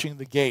of watching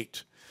the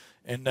gate.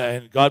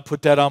 And God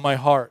put that on my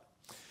heart.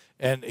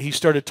 And he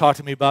started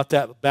talking to me about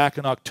that back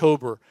in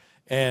October.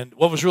 And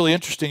what was really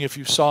interesting, if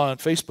you saw on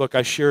Facebook,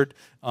 I shared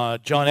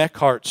John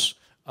Eckhart's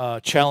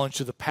challenge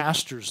to the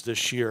pastors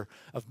this year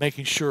of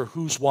making sure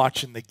who's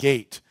watching the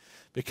gate.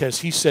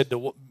 Because he said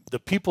the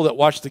people that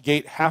watch the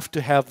gate have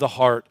to have the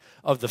heart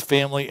of the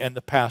family and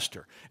the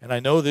pastor. And I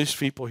know these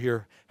people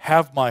here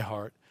have my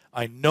heart.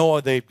 I know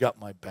they've got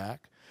my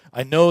back.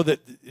 I know that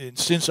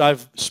since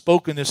I've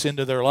spoken this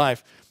into their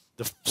life,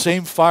 the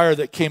same fire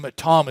that came at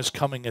Tom is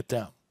coming at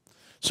them.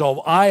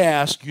 So I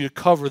ask you to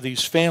cover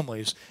these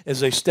families as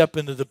they step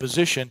into the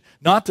position,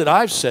 not that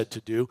I've said to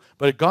do,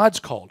 but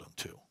God's called them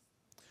to.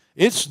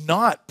 It's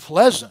not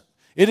pleasant.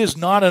 It is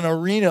not an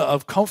arena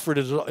of comfort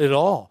at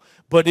all,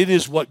 but it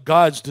is what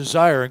God's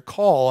desire and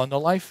call on the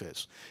life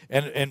is.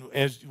 And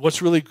what's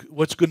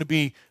going to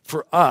be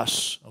for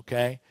us,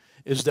 okay,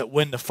 is that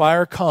when the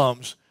fire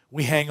comes,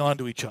 we hang on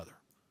to each other.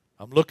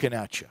 I'm looking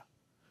at you,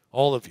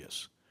 all of you.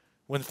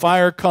 When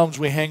fire comes,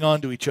 we hang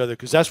on to each other,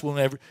 because that's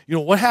whenever,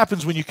 what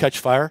happens when you catch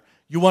fire?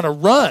 You want to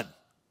run.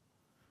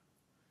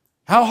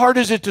 How hard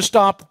is it to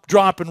stop,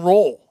 drop, and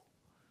roll?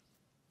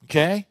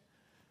 Okay?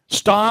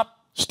 Stop,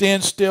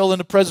 stand still in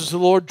the presence of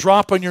the Lord,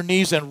 drop on your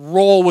knees, and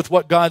roll with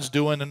what God's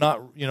doing, and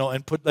not,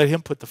 and let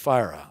Him put the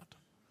fire out.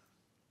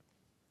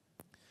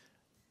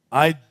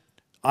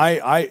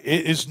 It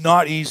is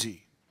not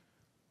easy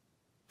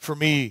for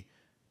me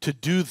to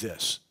do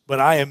this, but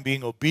I am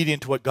being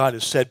obedient to what God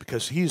has said,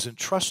 because He's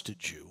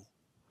entrusted you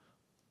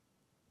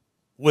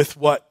with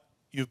what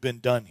you've been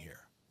done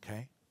here,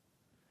 okay?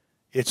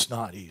 It's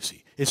not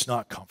easy. It's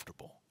not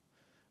comfortable.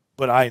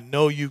 But I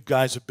know you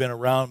guys have been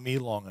around me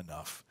long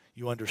enough.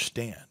 You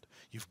understand.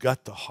 You've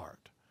got the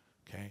heart,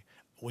 okay?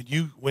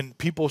 When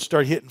people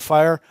start hitting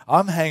fire,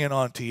 I'm hanging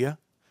on to you.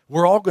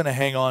 We're all going to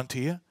hang on to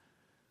you,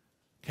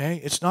 okay?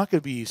 It's not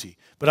going to be easy.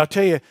 But I'll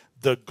tell you,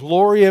 the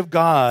glory of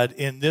God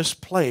in this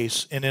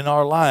place and in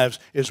our lives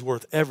is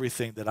worth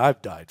everything that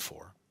I've died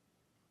for.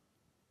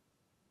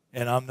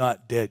 And I'm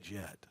not dead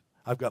yet.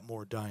 I've got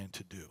more dying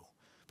to do.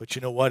 But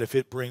you know what? If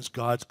it brings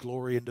God's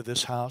glory into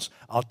this house,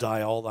 I'll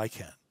die all I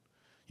can.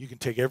 You can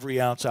take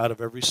every ounce out of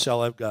every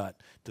cell I've got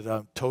that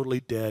I'm totally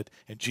dead,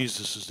 and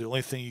Jesus is the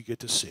only thing you get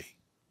to see.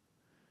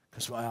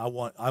 Because I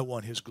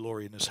want His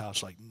glory in this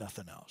house like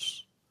nothing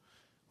else.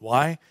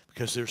 Why?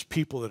 Because there's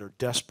people that are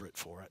desperate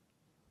for it.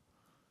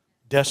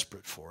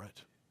 Desperate for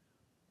it.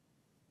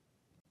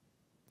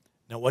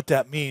 Now what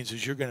that means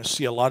is you're going to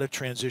see a lot of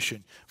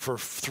transition for a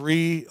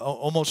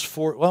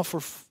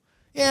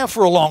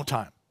long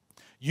time.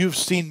 You've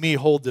seen me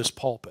hold this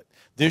pulpit.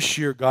 This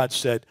year God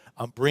said,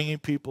 I'm bringing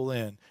people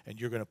in, and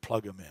you're going to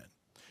plug them in.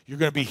 You're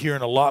going to be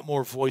hearing a lot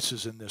more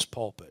voices in this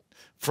pulpit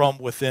from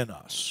within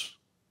us.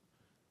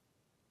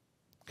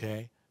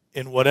 Okay?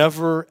 In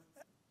whatever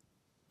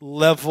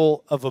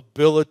level of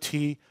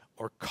ability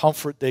or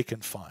comfort they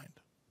can find.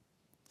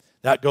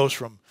 That goes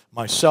from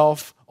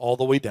myself all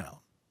the way down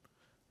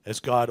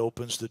as God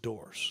opens the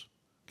doors.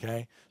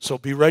 Okay? So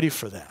be ready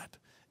for that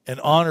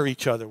and honor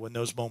each other when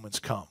those moments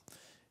come.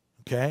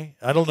 Okay?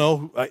 I don't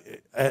know.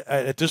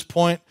 At this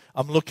point,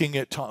 I'm looking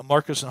at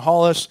Marcus and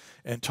Hollis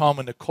and Tom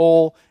and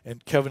Nicole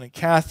and Kevin and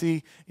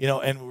Kathy,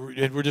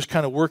 and we're just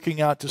kind of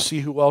working out to see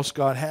who else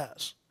God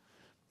has.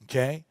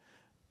 Okay?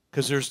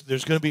 Because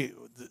there's going to be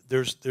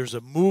there's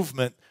a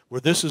movement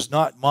where this is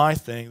not my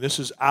thing, this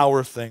is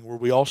our thing, where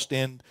we all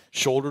stand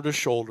shoulder to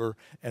shoulder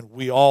and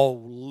we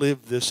all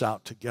live this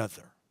out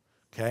together.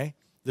 Okay?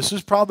 This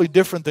is probably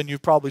different than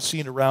you've probably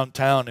seen around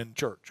town in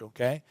church,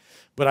 okay?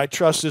 But I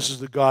trust this is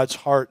the God's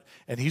heart,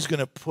 and He's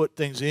going to put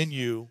things in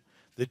you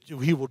that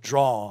He will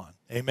draw on.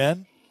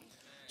 Amen?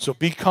 So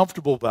be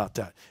comfortable about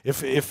that.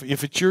 If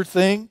it's your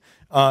thing,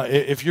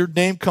 if your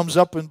name comes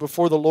up and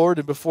before the Lord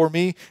and before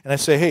me, and I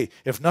say, hey,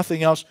 if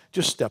nothing else,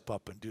 just step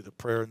up and do the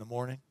prayer in the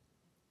morning.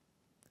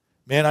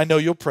 Man, I know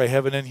you'll pray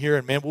heaven in here,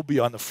 and man, we'll be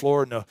on the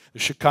floor, and the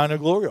Shekinah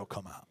glory will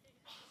come out.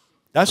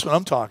 That's what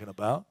I'm talking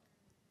about.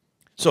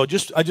 So I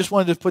just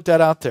wanted to put that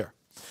out there.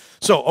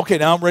 So, okay,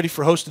 now I'm ready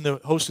for hosting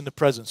the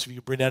presence, if you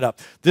bring that up.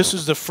 This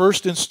is the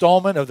first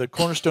installment of the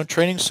Cornerstone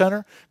Training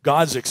Center.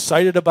 God's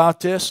excited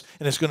about this,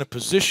 and it's going to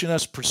position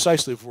us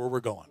precisely for where we're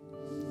going.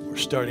 We're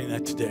starting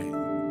that today.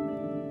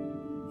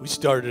 We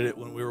started it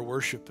when we were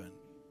worshiping,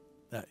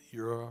 that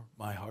you're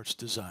my heart's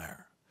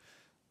desire.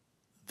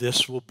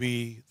 This will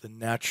be the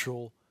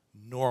natural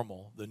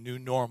normal, the new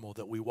normal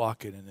that we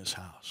walk in this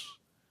house.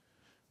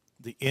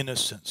 The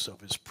innocence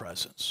of his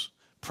presence.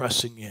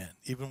 Pressing in.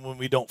 Even when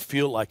we don't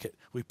feel like it,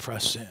 we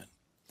press in.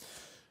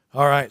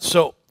 All right,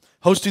 so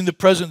hosting the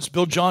presence,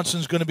 Bill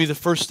Johnson's going to be the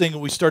first thing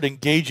when we start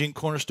engaging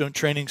Cornerstone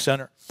Training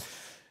Center.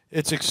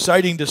 It's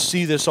exciting to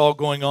see this all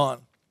going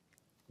on.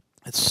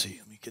 Let's see,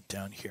 let me get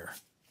down here.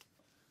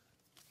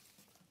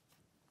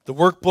 The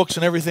workbooks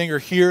and everything are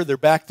here. They're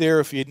back there.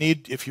 If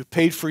you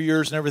paid for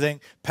yours and everything,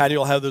 Patty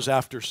will have those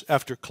after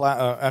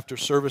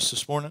service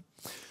this morning.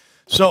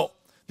 So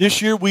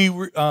this year we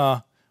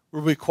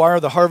require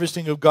the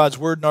harvesting of God's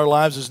Word in our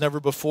lives as never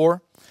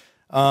before.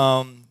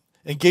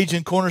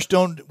 Engaging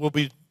Cornerstone will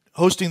be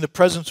hosting the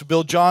presence of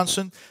Bill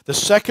Johnson. The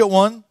second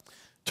one,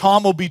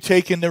 Tom will be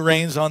taking the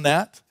reins on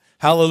that.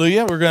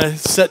 Hallelujah. We're going to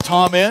set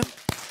Tom in.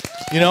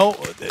 You know,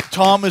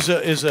 Tom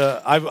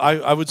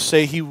I would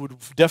say he would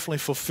definitely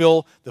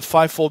fulfill the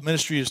fivefold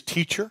ministry as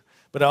teacher.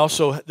 But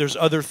also, there's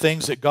other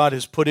things that God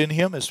has put in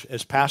him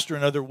as pastor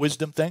and other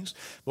wisdom things.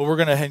 But we're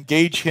going to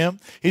engage him.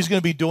 He's going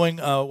to be doing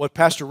what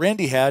Pastor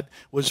Randy had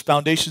was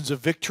Foundations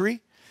of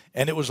Victory.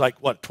 And it was like,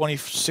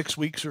 26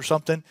 weeks or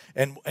something.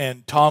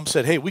 And Tom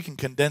said, hey, we can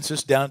condense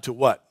this down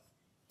to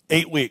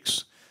 8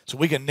 weeks. So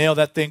we can nail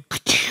that thing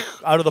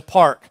out of the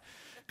park.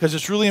 Because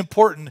it's really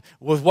important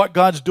with what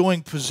God's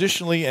doing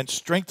positionally and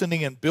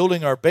strengthening and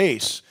building our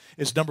base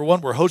is, number one,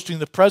 we're hosting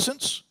the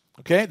presence.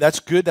 Okay, that's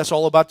good. That's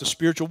all about the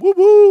spiritual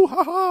woo-woo,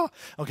 ha-ha.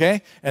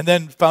 Okay, and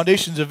then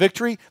Foundations of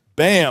Victory,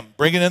 bam,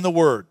 bringing in the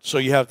Word. So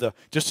you have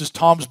just as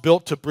Tom's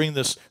built to bring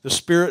the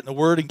Spirit and the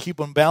Word and keep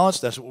them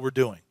balanced, that's what we're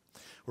doing.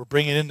 We're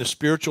bringing in the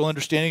spiritual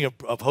understanding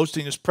of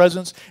hosting His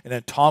presence, and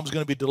then Tom's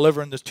going to be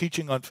delivering this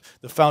teaching on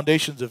the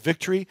Foundations of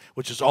Victory,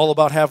 which is all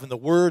about having the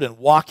Word and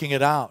walking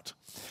it out.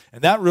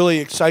 And that really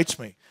excites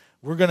me.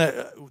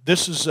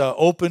 This is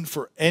open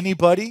for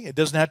anybody. It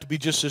doesn't have to be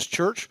just this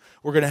church.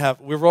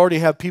 We've already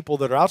have people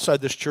that are outside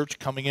this church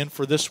coming in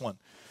for this one.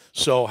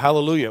 So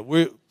hallelujah.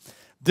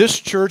 This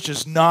church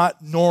is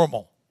not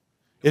normal.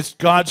 It's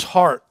God's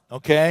heart,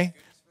 okay?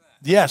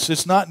 Yes,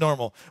 it's not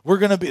normal.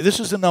 This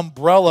is an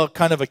umbrella,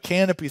 kind of a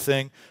canopy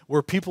thing,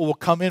 where people will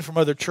come in from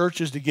other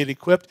churches to get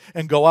equipped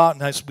and go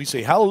out, and we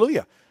say,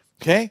 hallelujah,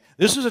 okay?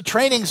 This is a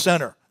training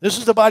center. This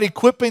is about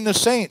equipping the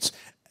saints.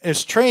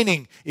 It's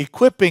training,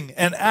 equipping,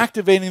 and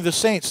activating the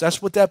saints.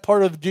 That's what that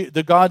part of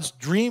the God's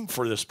dream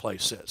for this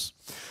place is.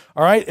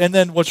 All right, and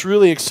then what's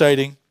really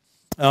exciting,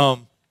 a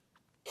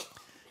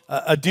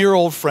dear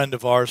old friend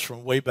of ours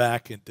from way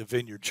back in the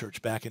Vineyard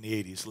Church back in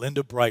the 80s,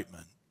 Linda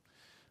Brightman.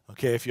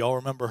 Okay, if you all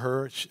remember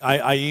her,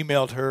 I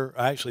emailed her,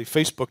 I actually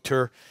Facebooked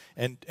her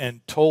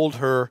and told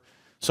her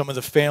some of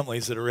the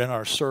families that are in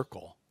our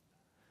circle.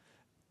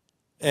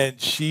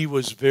 And she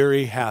was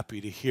very happy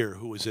to hear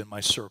who was in my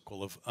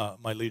circle of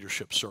my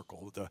leadership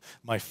circle,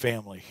 my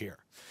family here.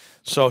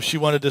 So she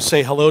wanted to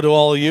say hello to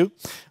all of you.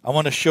 I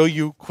want to show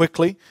you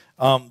quickly.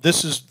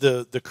 This is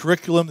the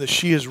curriculum that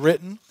she has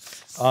written.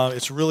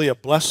 It's really a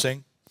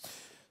blessing.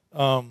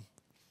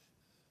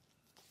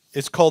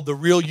 It's called The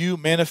Real You,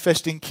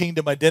 Manifesting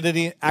Kingdom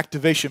Identity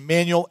Activation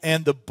Manual,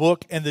 and the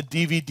book and the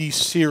DVD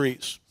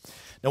series.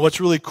 Now what's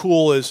really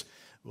cool is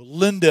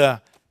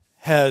Linda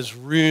has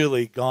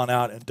really gone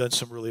out and done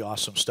some really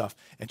awesome stuff.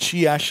 And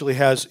she actually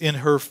has in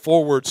her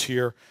forwards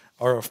here,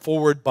 or a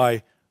forward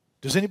by,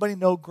 does anybody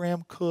know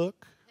Graham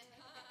Cook?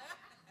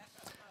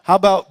 How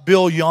about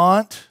Bill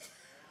Yount?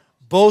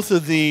 Both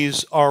of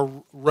these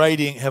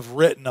have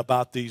written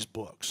about these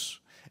books,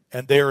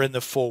 and they're in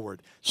the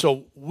forward.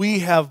 So we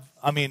have,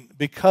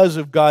 because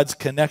of God's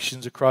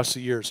connections across the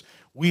years,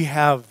 we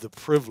have the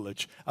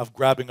privilege of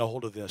grabbing a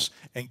hold of this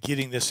and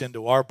getting this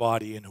into our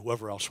body and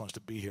whoever else wants to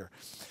be here.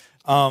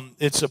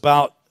 It's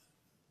about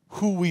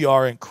who we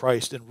are in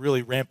Christ and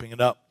really ramping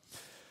it up.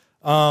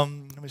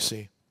 Let me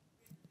see.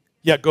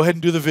 Yeah, go ahead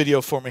and do the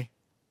video for me.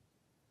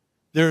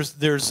 There's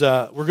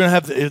a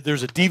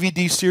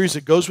DVD series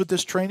that goes with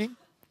this training,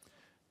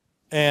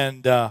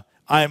 and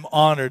I'm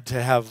honored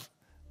to have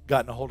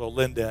gotten a hold of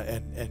Linda,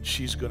 and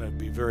she's going to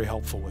be very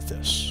helpful with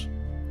this.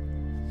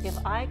 If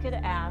I could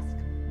ask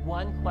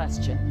one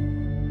question,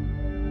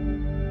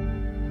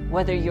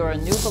 whether you're a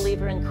new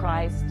believer in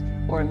Christ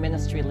or a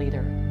ministry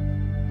leader,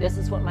 this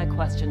is what my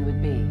question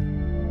would be.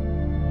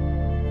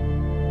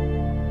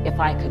 If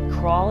I could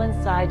crawl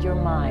inside your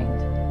mind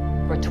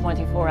for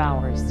 24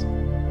 hours,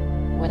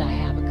 would I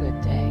have a good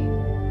day?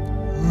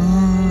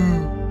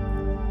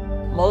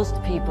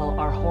 Most people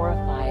are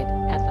horrified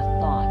at the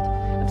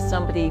thought of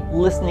somebody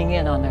listening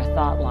in on their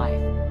thought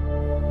life.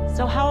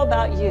 So how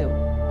about you?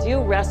 Do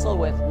you wrestle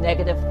with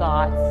negative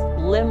thoughts,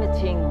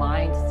 limiting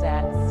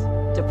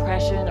mindsets,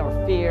 depression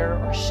or fear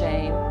or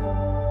shame?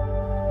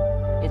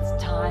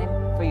 It's time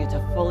for you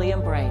to fully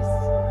embrace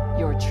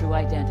your true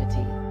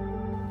identity,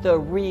 the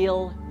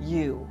real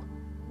you.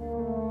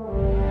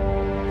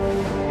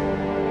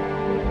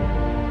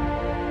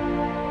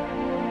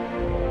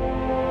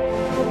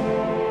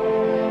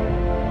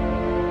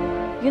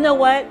 You know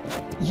what?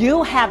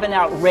 You have an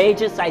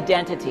outrageous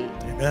identity.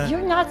 Amen.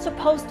 You're not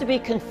supposed to be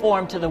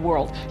conformed to the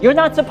world. You're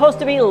not supposed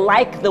to be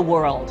like the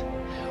world.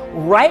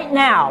 Right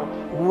now,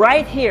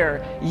 right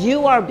here,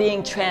 you are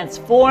being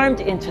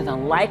transformed into the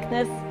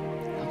likeness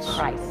of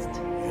Christ.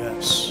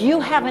 Yes.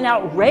 You have an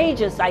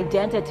outrageous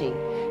identity.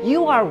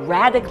 You are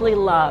radically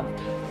loved,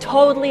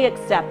 totally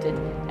accepted,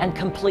 and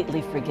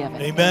completely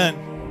forgiven. Amen.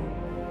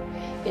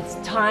 It's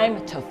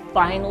time to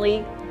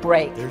finally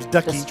break There's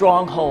the Ducky.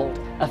 stronghold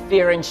of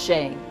fear and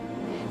shame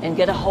and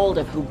get a hold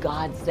of who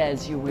God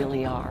says you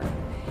really are.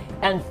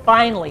 And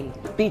finally,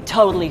 be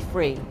totally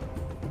free.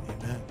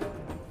 Amen.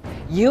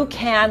 You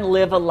can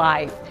live a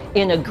life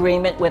in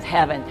agreement with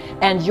heaven,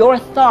 and your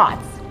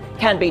thoughts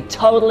can be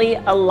totally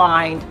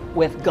aligned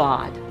with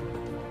God.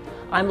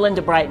 I'm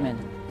Linda Brightman,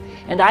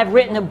 and I've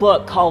written a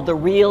book called The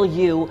Real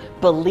You,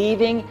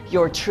 Believing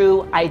Your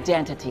True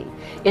Identity.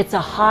 It's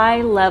a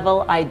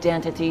high-level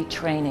identity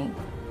training,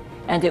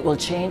 and it will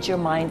change your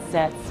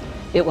mindsets,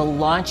 it will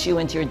launch you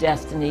into your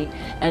destiny,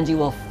 and you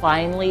will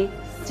finally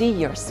see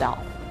yourself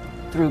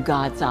through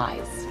God's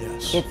eyes.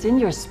 Yes. It's in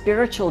your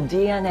spiritual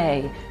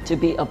DNA to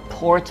be a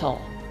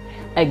portal,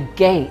 a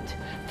gate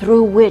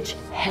through which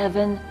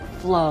heaven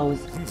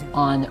flows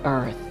on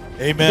earth.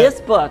 Amen.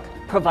 This book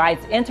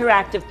provides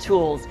interactive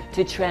tools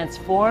to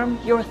transform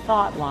your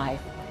thought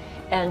life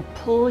and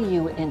pull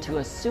you into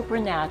a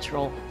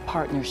supernatural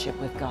partnership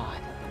with God.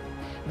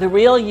 The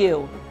Real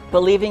You,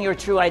 Believing Your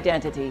True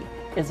Identity,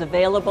 is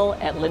available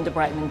at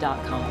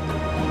lindabrightman.com.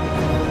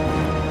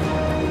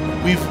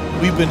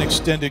 We've been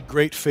extended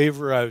great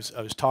favor. I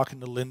was talking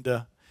to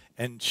Linda,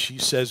 and she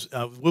says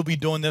we'll be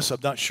doing this. I'm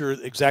not sure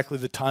exactly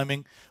the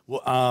timing.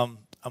 Well,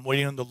 I'm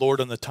waiting on the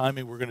Lord on the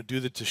timing. We're going to do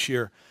this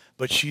year,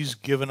 but she's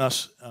given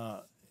us.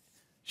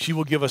 She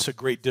will give us a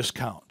great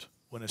discount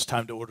when it's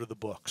time to order the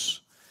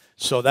books.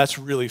 So that's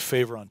really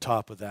favor on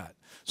top of that.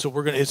 So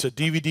we're gonna. It's a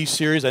DVD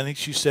series. I think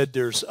she said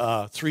there's 3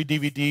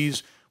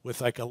 DVDs with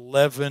like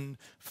 11,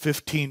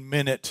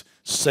 15-minute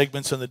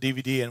segments on the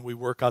DVD, and we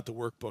work out the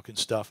workbook and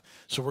stuff.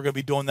 So we're going to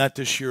be doing that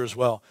this year as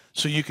well.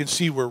 So you can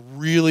see we're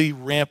really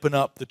ramping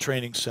up the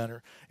training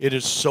center. It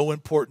is so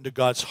important to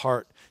God's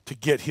heart to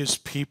get his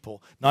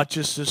people, not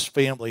just this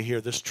family here,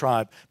 this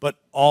tribe, but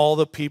all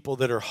the people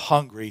that are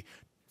hungry,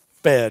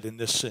 fed in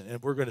this.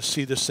 And we're going to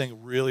see this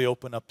thing really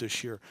open up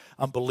this year.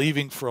 I'm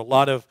believing for a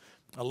lot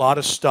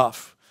of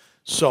stuff.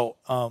 So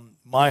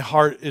my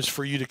heart is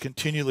for you to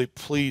continually,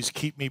 please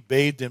keep me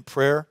bathed in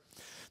prayer,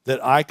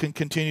 that I can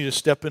continue to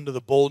step into the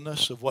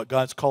boldness of what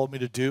God's called me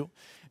to do.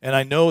 And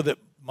I know that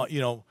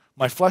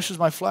my flesh is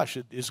my flesh.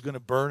 It is going to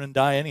burn and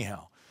die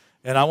anyhow.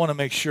 And I want to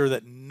make sure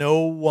that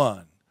no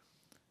one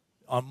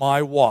on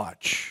my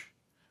watch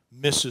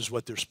misses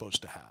what they're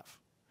supposed to have.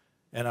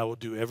 And I will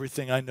do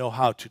everything I know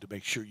how to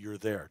make sure you're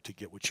there to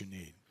get what you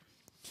need.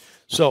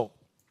 So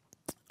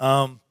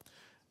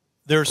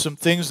there are some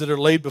things that are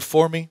laid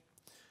before me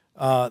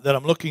that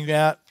I'm looking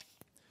at.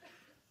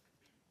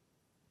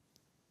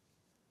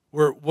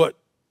 What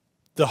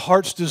the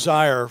heart's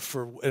desire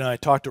for, and I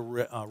talked to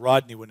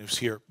Rodney when he was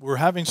here. We're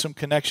having some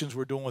connections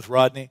we're doing with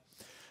Rodney.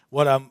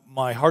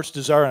 My heart's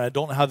desire, and I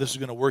don't know how this is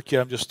going to work yet.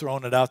 I'm just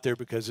throwing it out there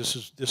because this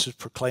is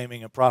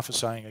proclaiming and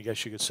prophesying, I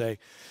guess you could say,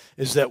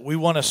 is that we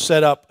want to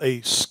set up a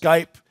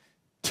Skype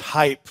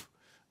type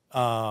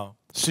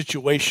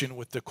situation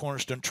with the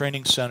Cornerstone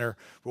Training Center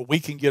where we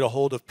can get a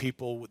hold of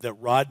people that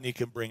Rodney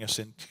can bring us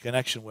into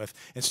connection with.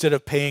 Instead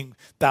of paying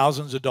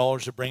thousands of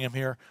dollars to bring him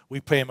here, we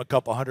pay him a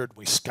couple hundred and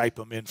we Skype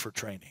him in for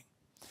training.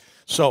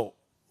 So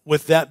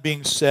with that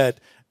being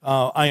said,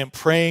 I am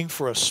praying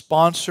for a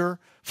sponsor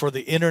for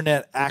the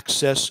internet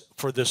access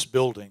for this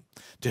building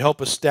to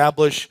help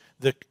establish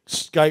the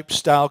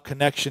Skype-style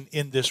connection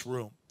in this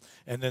room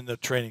and in the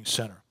training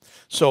center.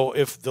 So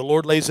if the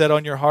Lord lays that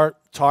on your heart,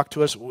 talk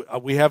to us.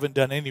 We haven't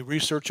done any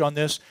research on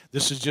this.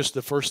 This is just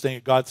the first thing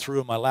that God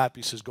threw in my lap.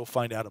 He says, go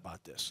find out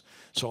about this.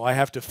 So I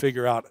have to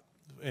figure out,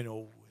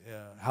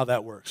 how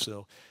that works.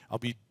 So I'll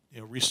be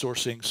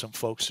resourcing some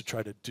folks to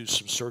try to do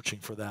some searching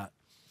for that.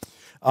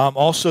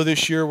 Also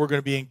this year, we're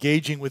going to be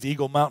engaging with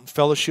Eagle Mountain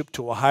Fellowship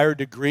to a higher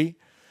degree.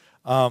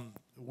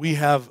 We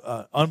have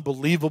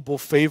unbelievable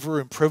favor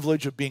and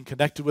privilege of being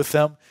connected with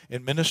them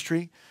in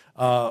ministry.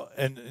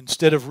 And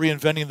instead of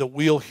reinventing the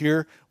wheel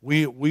here,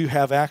 we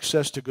have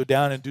access to go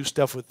down and do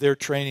stuff with their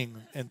training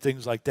and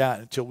things like that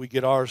until we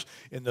get ours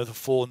into the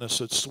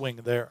fullness of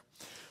swing there.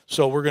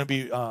 So we're going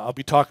to be, I'll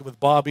be talking with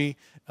Bobby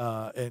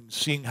and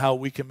seeing how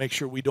we can make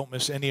sure we don't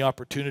miss any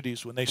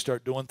opportunities when they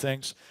start doing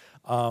things.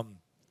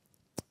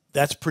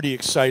 That's pretty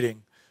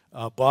exciting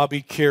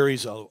Bobby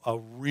carries a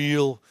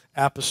real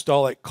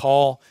apostolic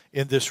call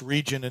in this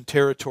region and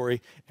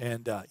territory.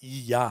 And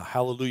yeah,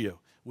 hallelujah.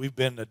 We've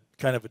been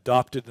kind of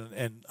adopted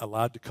and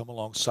allowed to come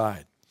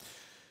alongside.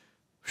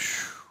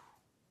 Whew.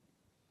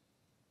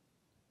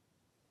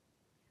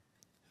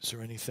 Is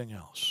there anything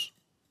else?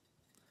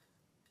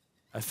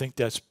 I think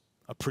that's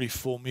a pretty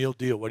full meal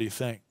deal. What do you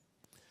think?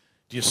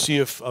 Do you see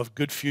a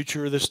good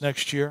future this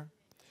next year?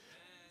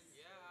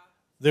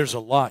 There's a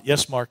lot.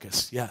 Yes,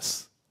 Marcus.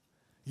 Yes.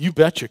 You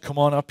betcha. Come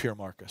on up here,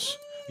 Marcus.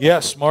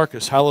 Yes,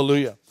 Marcus.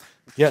 Hallelujah.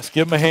 Yes,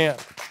 give him a hand.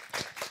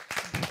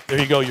 There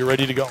you go. You're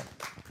ready to go.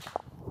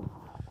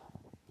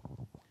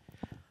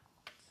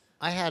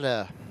 I had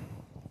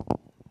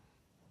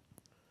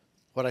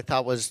what I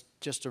thought was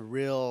just a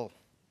real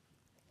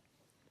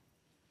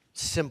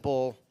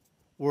simple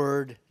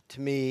word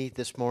to me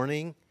this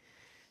morning,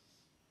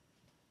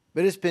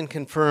 but it's been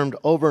confirmed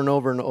over and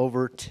over and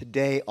over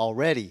today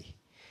already.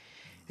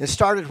 It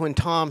started when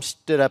Tom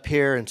stood up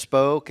here and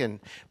spoke, and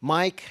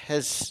Mike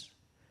has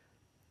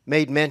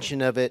made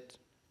mention of it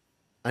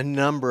a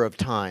number of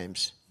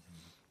times.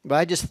 But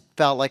I just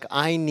felt like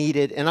I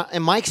needed,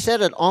 and Mike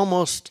said it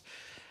almost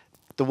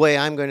the way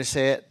I'm going to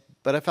say it,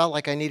 but I felt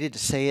like I needed to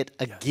say it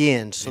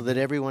again so that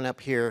everyone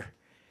up here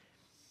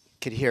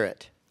could hear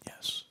it.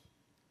 Yes.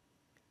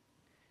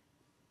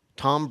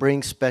 Tom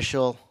brings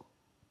special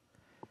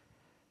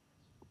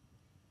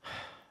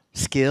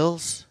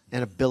skills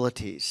and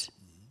abilities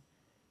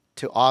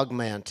to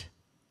augment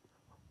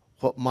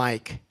what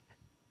Mike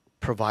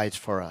provides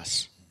for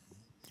us.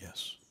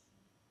 Yes.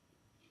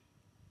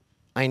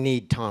 I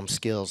need Tom's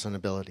skills and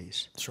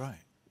abilities. That's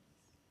right.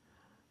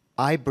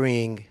 I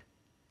bring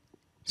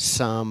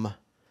some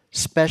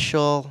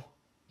special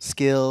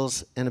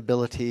skills and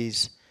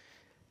abilities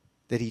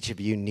that each of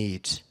you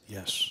needs.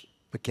 Yes.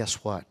 But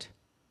guess what?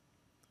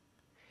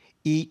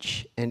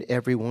 Each and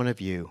every one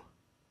of you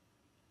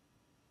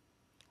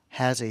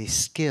has a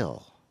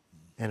skill,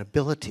 an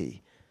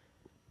ability,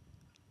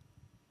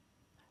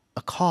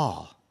 a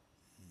call,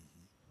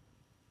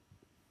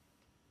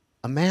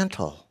 a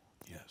mantle,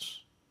 Yes.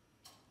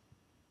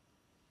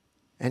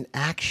 an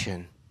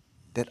action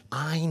that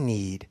I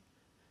need.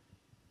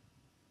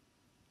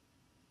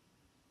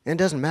 And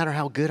it doesn't matter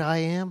how good I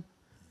am,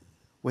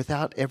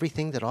 without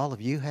everything that all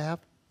of you have,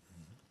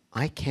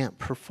 I can't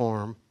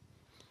perform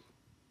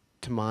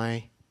to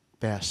my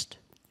best.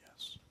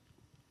 Yes.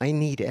 I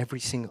need every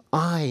single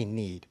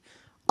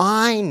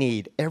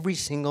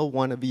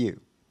one of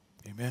you.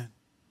 Amen.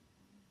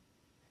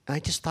 I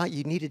just thought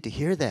you needed to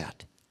hear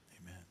that.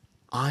 Amen.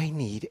 I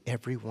need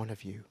every one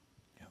of you.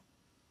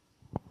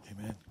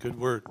 Amen. Good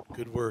word.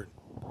 Good word.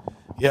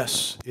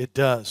 Yes, it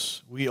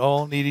does. We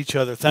all need each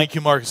other. Thank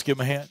you, Marcus. Give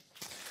him a hand.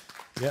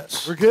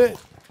 Yes, we're good.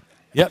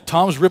 Yep,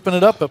 Tom's ripping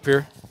it up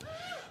here.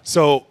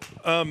 So,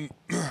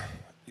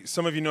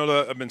 some of you know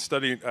that I've been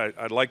studying.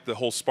 I like the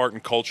whole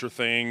Spartan culture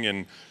thing,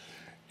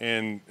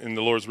 and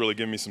the Lord's really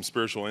given me some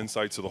spiritual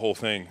insights of the whole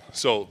thing.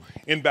 So,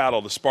 in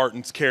battle, the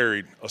Spartans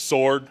carried a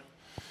sword.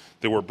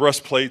 They wore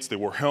breastplates. They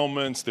wore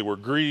helmets. They wore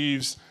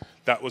greaves.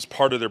 That was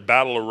part of their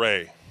battle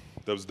array.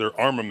 That was their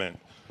armament.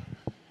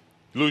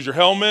 You lose your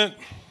helmet,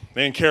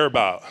 they didn't care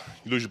about.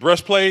 You lose your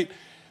breastplate,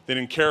 they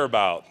didn't care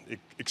about.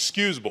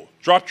 Excusable.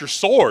 Dropped your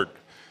sword,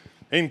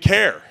 they didn't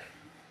care.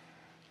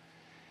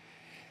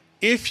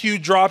 If you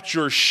dropped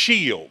your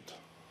shield,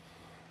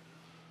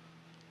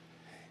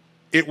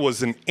 it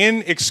was an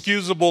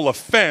inexcusable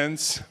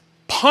offense,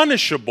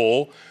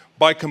 punishable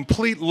by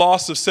complete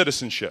loss of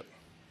citizenship.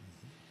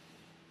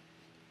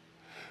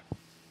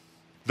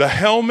 The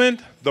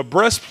helmet, the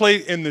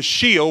breastplate, and the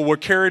shield were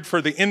carried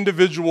for the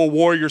individual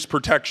warrior's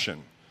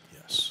protection.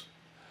 Yes.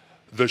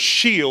 The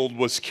shield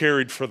was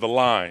carried for the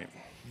line.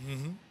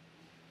 Mm-hmm.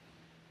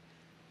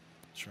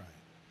 That's right.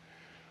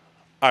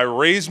 I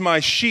raised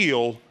my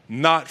shield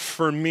not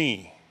for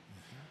me.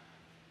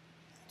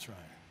 That's right.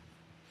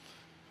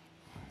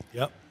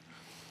 Yep.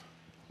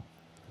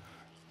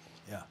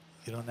 Yeah,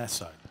 get on that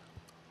side.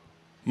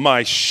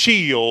 My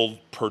shield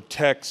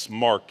protects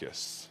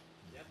Marcus.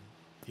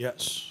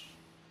 Yes.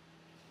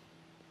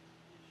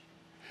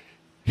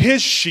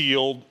 His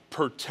shield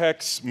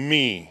protects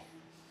me.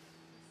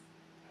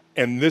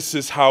 And this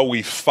is how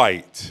we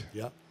fight.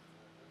 Yep.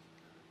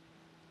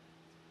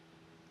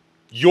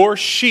 Your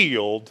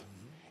shield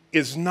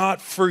is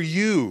not for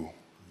you.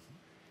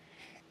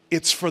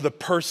 It's for the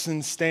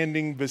person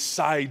standing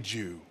beside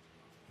you.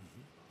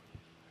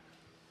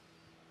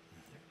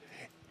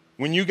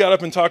 When you got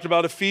up and talked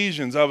about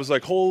Ephesians, I was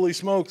like, holy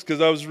smokes,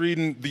 because I was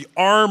reading the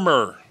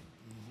armor.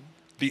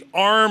 The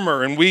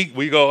armor. And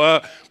we go,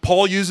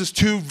 Paul uses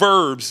two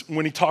verbs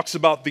when he talks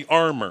about the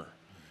armor.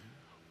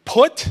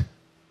 Put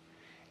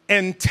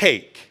and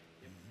take.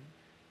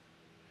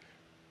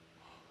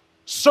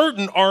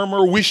 Certain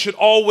armor we should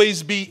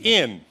always be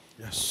in.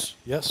 Yes.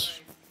 Yes.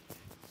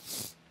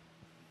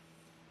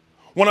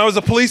 When I was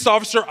a police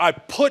officer, I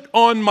put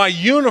on my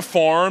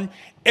uniform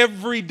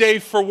every day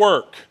for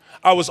work.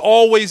 I was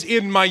always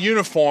in my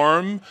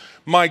uniform.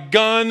 My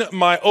gun,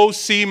 my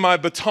OC, my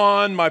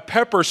baton, my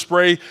pepper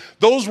spray,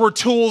 those were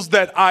tools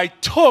that I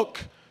took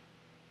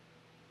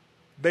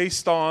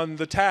based on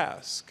the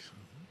task.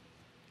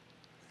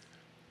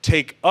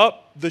 Take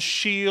up the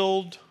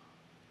shield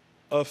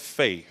of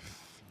faith.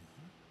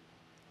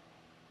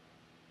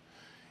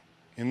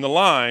 In the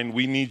line,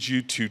 we need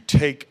you to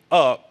take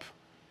up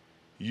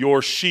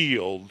your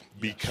shield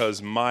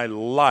because my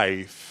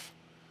life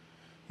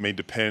may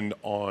depend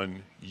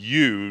on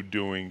you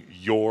doing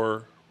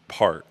your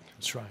part.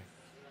 That's right.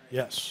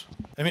 Yes.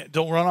 I mean,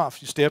 don't run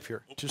off. You stay up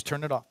here. Just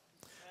turn it off.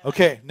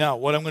 Okay, now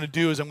what I'm going to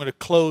do is I'm going to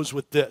close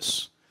with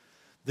this.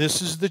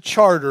 This is the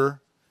charter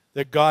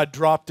that God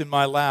dropped in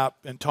my lap,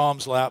 in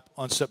Tom's lap,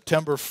 on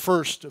September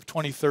 1st of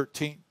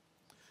 2013.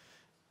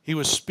 He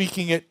was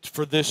speaking it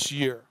for this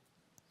year.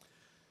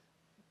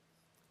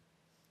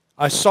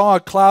 I saw a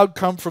cloud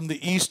come from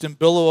the east and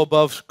billow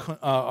above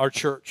our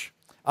church.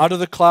 Out of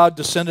the cloud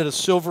descended a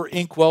silver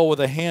inkwell with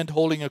a hand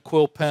holding a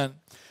quill pen.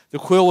 The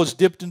quill was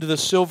dipped into the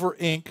silver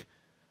ink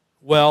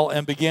well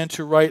and began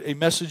to write a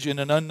message in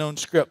an unknown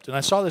script. And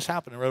I saw this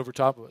happening right over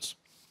top of us.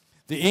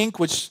 The ink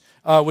which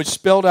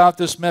spelled out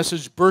this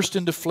message burst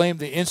into flame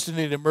the instant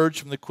it emerged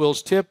from the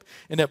quill's tip,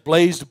 and it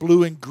blazed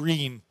blue and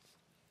green.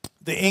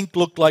 The ink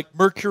looked like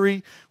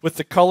mercury with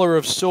the color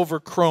of silver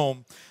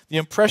chrome. The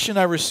impression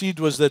I received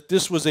was that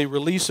this was a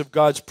release of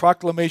God's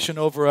proclamation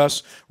over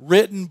us,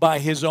 written by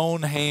His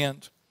own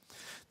hand.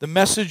 The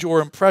message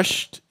or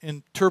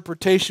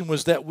interpretation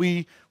was that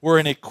we were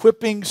an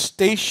equipping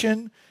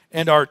station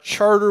and our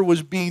charter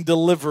was being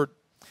delivered.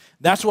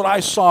 That's what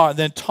I saw. And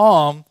then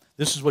Tom,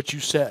 this is what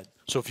you said.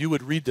 So if you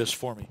would read this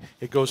for me.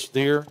 It goes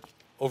there,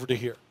 over to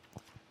here.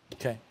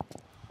 Okay.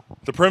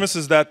 The premise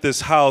is that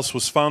this house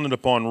was founded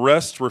upon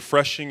rest,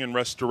 refreshing, and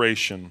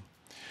restoration.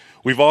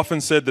 We've often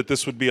said that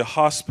this would be a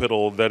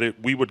hospital,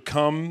 that we would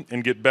come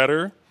and get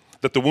better,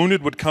 that the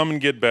wounded would come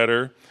and get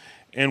better,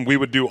 and we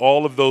would do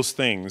all of those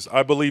things.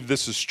 I believe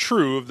this is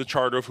true of the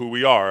charter of who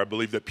we are. I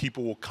believe that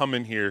people will come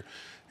in here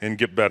and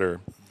get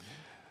better.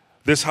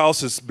 This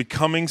house is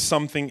becoming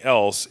something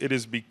else. It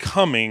is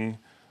becoming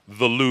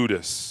the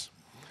Ludus.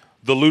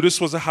 The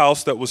Ludus was a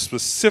house that was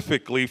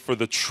specifically for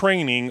the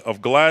training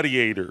of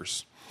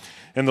gladiators.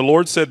 And the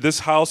Lord said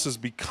this house is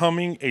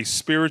becoming a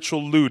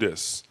spiritual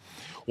Ludus.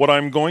 What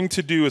I'm going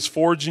to do is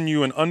forge in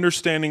you an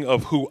understanding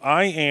of who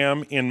I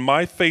am in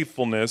my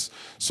faithfulness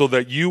so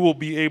that you will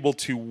be able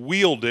to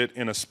wield it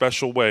in a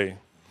special way.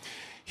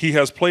 He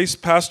has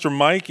placed Pastor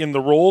Mike in the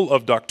role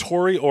of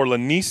Doctor or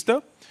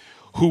Lanista,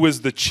 who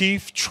is the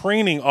chief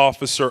training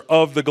officer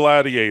of the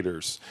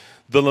gladiators.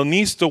 The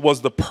Lanista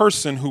was the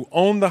person who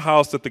owned the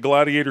house that the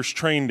gladiators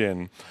trained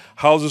in.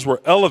 Houses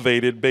were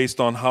elevated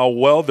based on how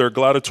well their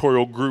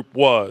gladiatorial group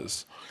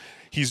was.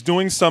 He's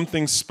doing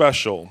something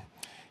special.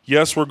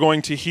 Yes, we're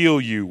going to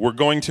heal you. We're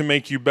going to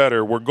make you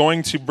better. We're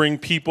going to bring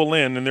people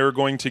in and they're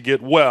going to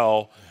get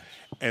well.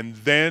 And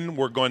then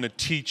we're going to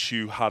teach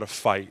you how to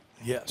fight.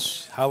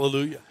 Yes.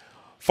 Hallelujah.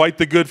 Fight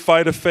the good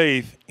fight of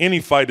faith.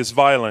 Any fight is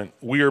violent.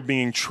 We are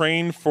being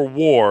trained for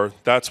war.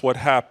 That's what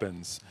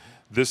happens.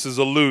 This is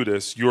a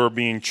Ludus. You are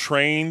being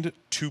trained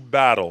to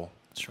battle.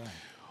 That's right.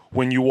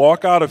 When you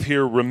walk out of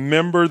here,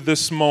 remember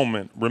this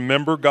moment.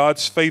 Remember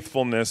God's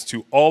faithfulness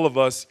to all of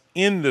us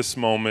in this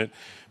moment,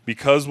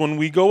 because when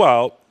we go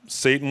out,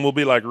 Satan will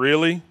be like,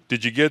 really?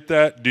 Did you get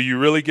that? Do you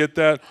really get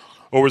that?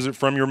 Or was it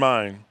from your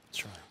mind?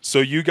 That's right. So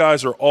you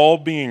guys are all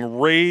being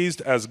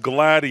raised as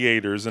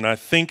gladiators, and I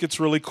think it's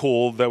really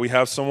cool that we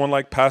have someone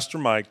like Pastor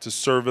Mike to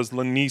serve as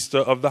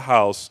Lanista of the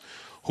house,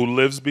 who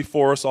lives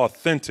before us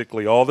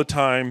authentically all the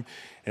time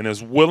and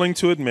is willing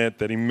to admit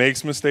that he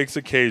makes mistakes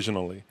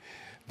occasionally.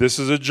 This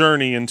is a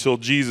journey until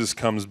Jesus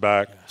comes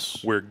back.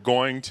 Yes. We're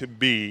going to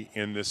be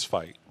in this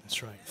fight.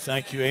 That's right.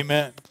 Thank you.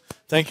 Amen.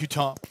 Thank you,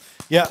 Tom.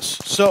 Yes.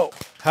 So,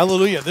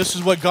 hallelujah. This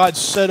is what God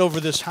said over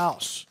this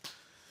house.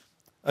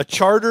 A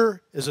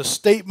charter is a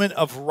statement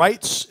of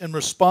rights and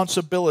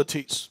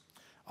responsibilities,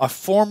 a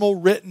formal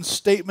written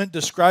statement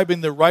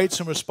describing the rights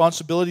and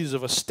responsibilities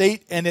of a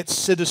state and its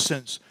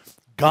citizens.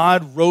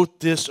 God wrote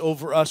this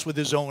over us with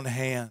His own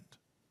hand.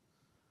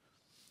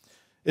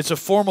 It's a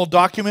formal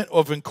document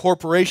of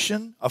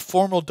incorporation, a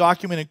formal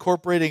document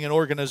incorporating an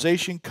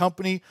organization,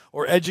 company,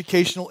 or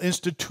educational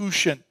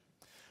institution.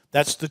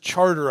 That's the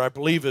charter, I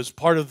believe, is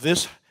part of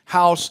this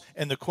house,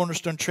 and the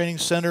Cornerstone Training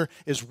Center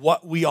is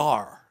what we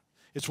are.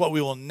 It's what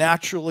we will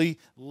naturally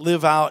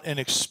live out and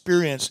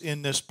experience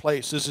in this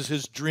place. This is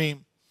His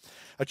dream.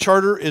 A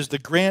charter is the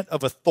grant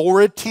of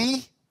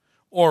authority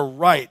or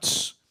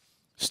rights,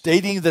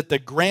 stating that the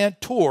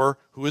grantor,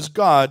 who is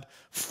God,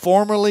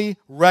 formally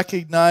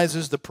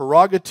recognizes the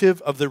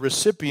prerogative of the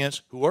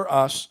recipients, who are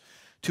us,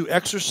 to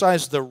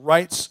exercise the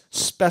rights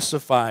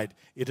specified.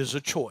 It is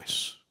a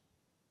choice.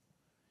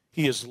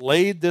 He has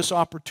laid this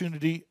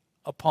opportunity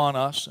upon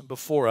us and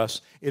before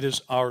us. It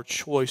is our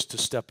choice to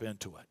step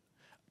into it.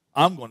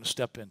 I'm going to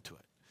step into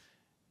it.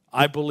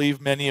 I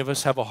believe many of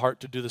us have a heart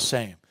to do the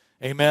same.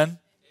 Amen?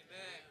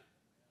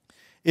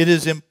 It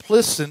is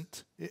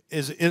implicit, it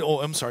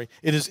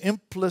is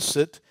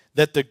implicit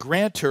that the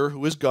grantor,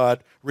 who is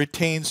God,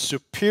 retains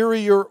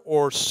superior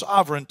or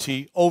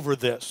sovereignty over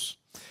this,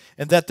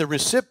 and that the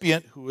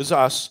recipient, who is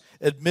us,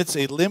 admits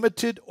a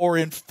limited or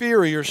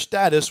inferior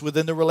status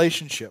within the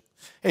relationship.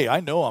 Hey, I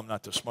know I'm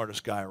not the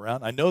smartest guy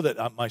around. I know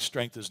that my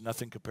strength is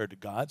nothing compared to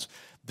God's.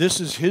 This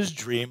is His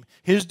dream,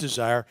 His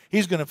desire.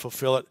 He's going to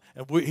fulfill it,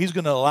 and He's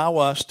going to allow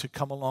us to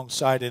come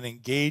alongside and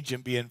engage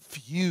and be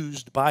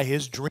infused by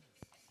His dream.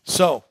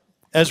 So,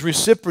 as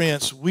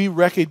recipients, we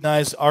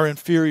recognize our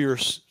inferior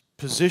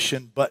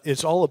position, but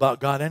it's all about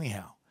God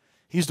anyhow.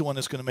 He's the one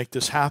that's going to make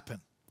this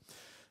happen.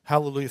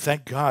 Hallelujah.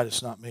 Thank God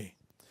it's not me.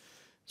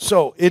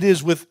 So it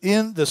is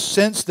within the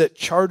sense that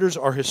charters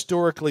are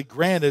historically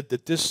granted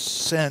that this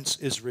sense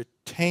is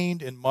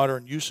retained in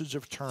modern usage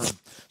of term.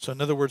 So in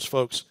other words,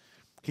 folks,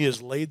 He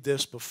has laid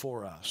this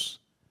before us.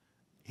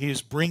 He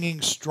is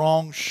bringing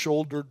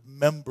strong-shouldered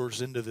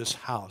members into this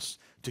house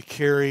to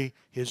carry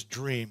His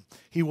dream.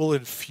 He will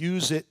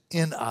infuse it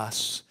in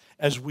us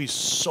as we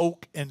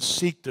soak and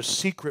seek the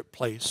secret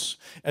place,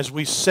 as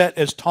we set,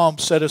 as Tom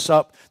set us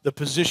up,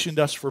 positioned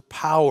us for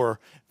power,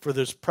 for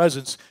this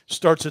presence,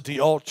 starts at the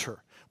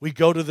altar. We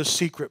go to the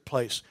secret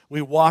place.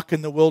 We walk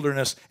in the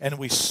wilderness, and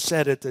we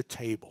sit at the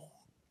table.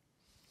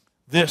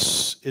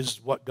 This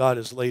is what God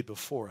has laid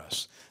before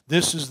us.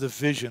 This is the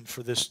vision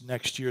for this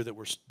next year that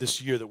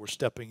we're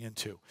stepping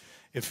into.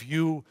 If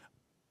you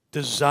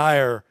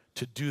desire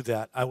to do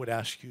that, I would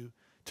ask you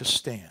to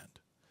stand,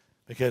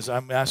 because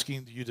I'm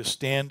asking you to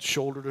stand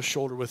shoulder to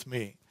shoulder with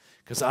me,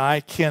 because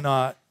I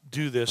cannot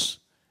do this,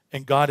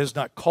 and God has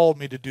not called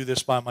me to do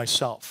this by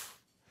myself.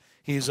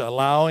 He's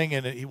allowing,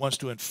 and He wants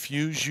to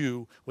infuse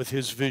you with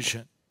His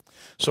vision.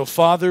 So,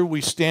 Father, we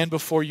stand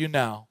before You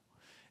now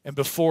and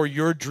before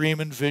Your dream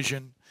and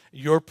vision,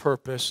 Your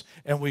purpose,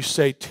 and we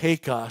say,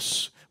 take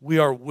us. We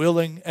are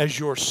willing as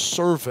Your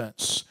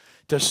servants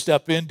to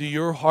step into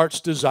Your heart's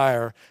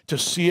desire to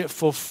see it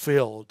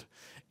fulfilled.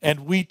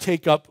 And we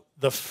take up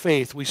the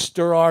faith, we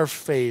stir our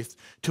faith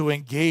to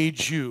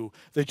engage You,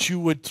 that You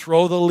would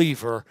throw the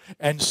lever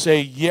and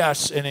say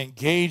yes and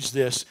engage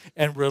this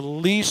and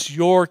release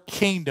Your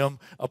kingdom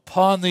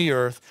upon the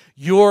earth.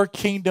 Your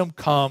kingdom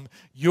come,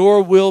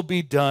 Your will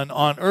be done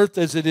on earth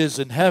as it is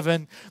in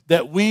heaven,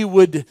 that we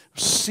would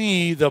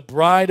see the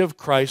bride of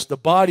Christ, the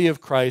body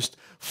of Christ,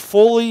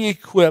 fully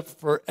equipped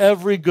for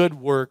every good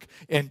work.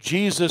 In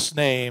Jesus'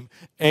 name,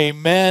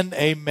 amen,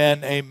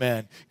 amen,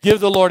 amen.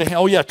 Give the Lord a hand.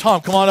 Oh yeah, Tom,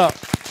 come on up.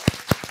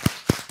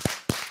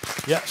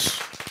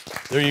 Yes.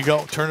 There you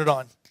go. Turn it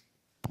on.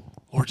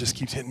 Lord just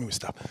keeps hitting me with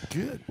stuff.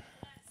 Good.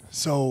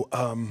 So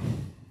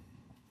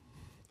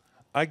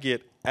I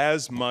get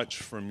as much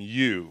from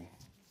You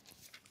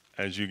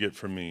as You get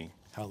from me.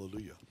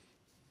 Hallelujah.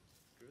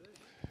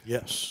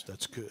 Yes,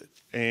 that's good.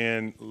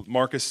 And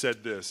Marcus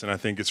said this, and I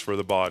think it's for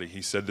the body.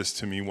 He said this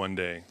to me one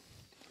day.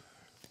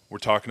 We're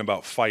talking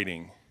about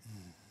fighting.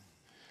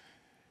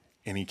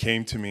 And he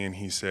came to me and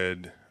he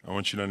said, I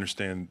want you to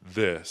understand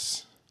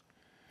this.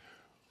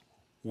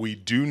 We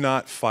do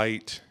not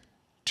fight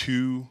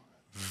to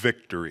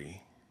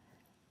victory.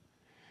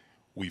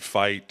 We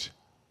fight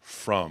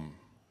from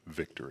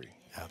victory.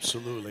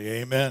 Absolutely.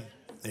 Amen.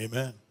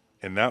 Amen.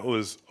 And that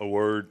was a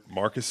word,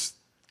 Marcus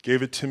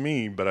gave it to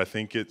me, but I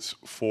think it's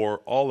for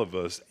all of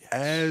us. Yes.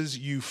 As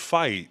you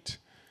fight,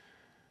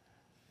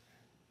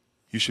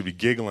 you should be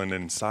giggling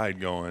inside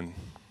going,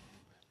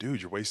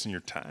 dude, you're wasting your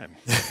time.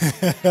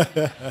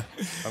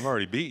 I've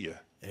already beat you.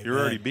 Amen. You're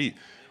already beat.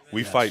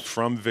 We fight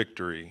from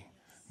victory,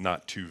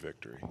 not to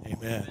victory.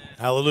 Amen.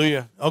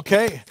 Hallelujah.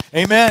 Okay.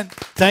 Amen.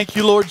 Thank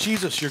you, Lord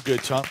Jesus. You're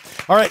good, Tom.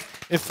 All right.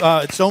 If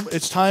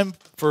it's time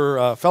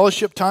for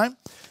fellowship time,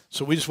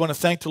 so we just want to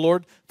thank the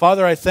Lord.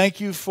 Father, I thank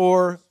You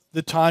for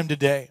the time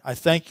today. I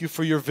thank You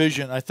for Your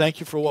vision. I thank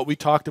You for what we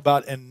talked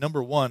about. And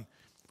number one,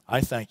 I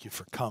thank You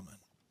for coming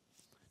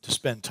to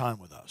spend time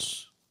with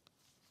us.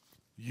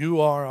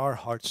 You are our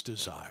heart's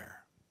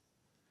desire.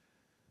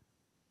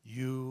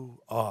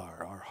 You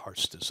are our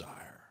heart's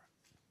desire.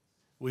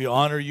 We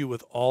honor You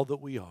with all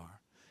that we are.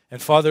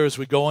 And Father, as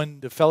we go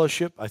into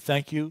fellowship, I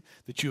thank You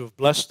that You have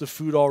blessed the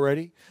food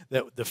already,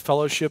 that the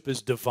fellowship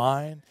is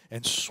divine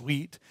and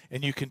sweet,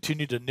 and You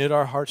continue to knit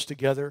our hearts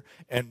together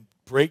and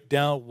break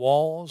down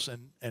walls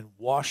and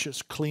wash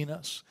us, clean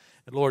us.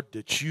 And Lord,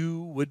 that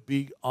You would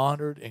be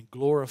honored and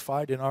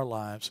glorified in our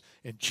lives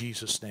in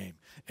Jesus' name.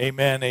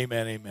 Amen,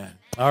 amen, amen.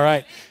 All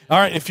right. All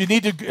right, if you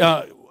need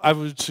to, I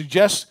would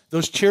suggest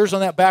those chairs on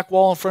that back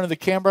wall in front of the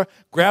camera,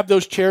 grab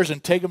those chairs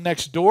and take them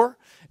next door.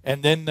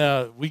 And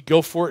then we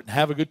go for it and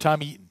have a good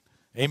time eating.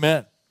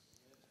 Amen.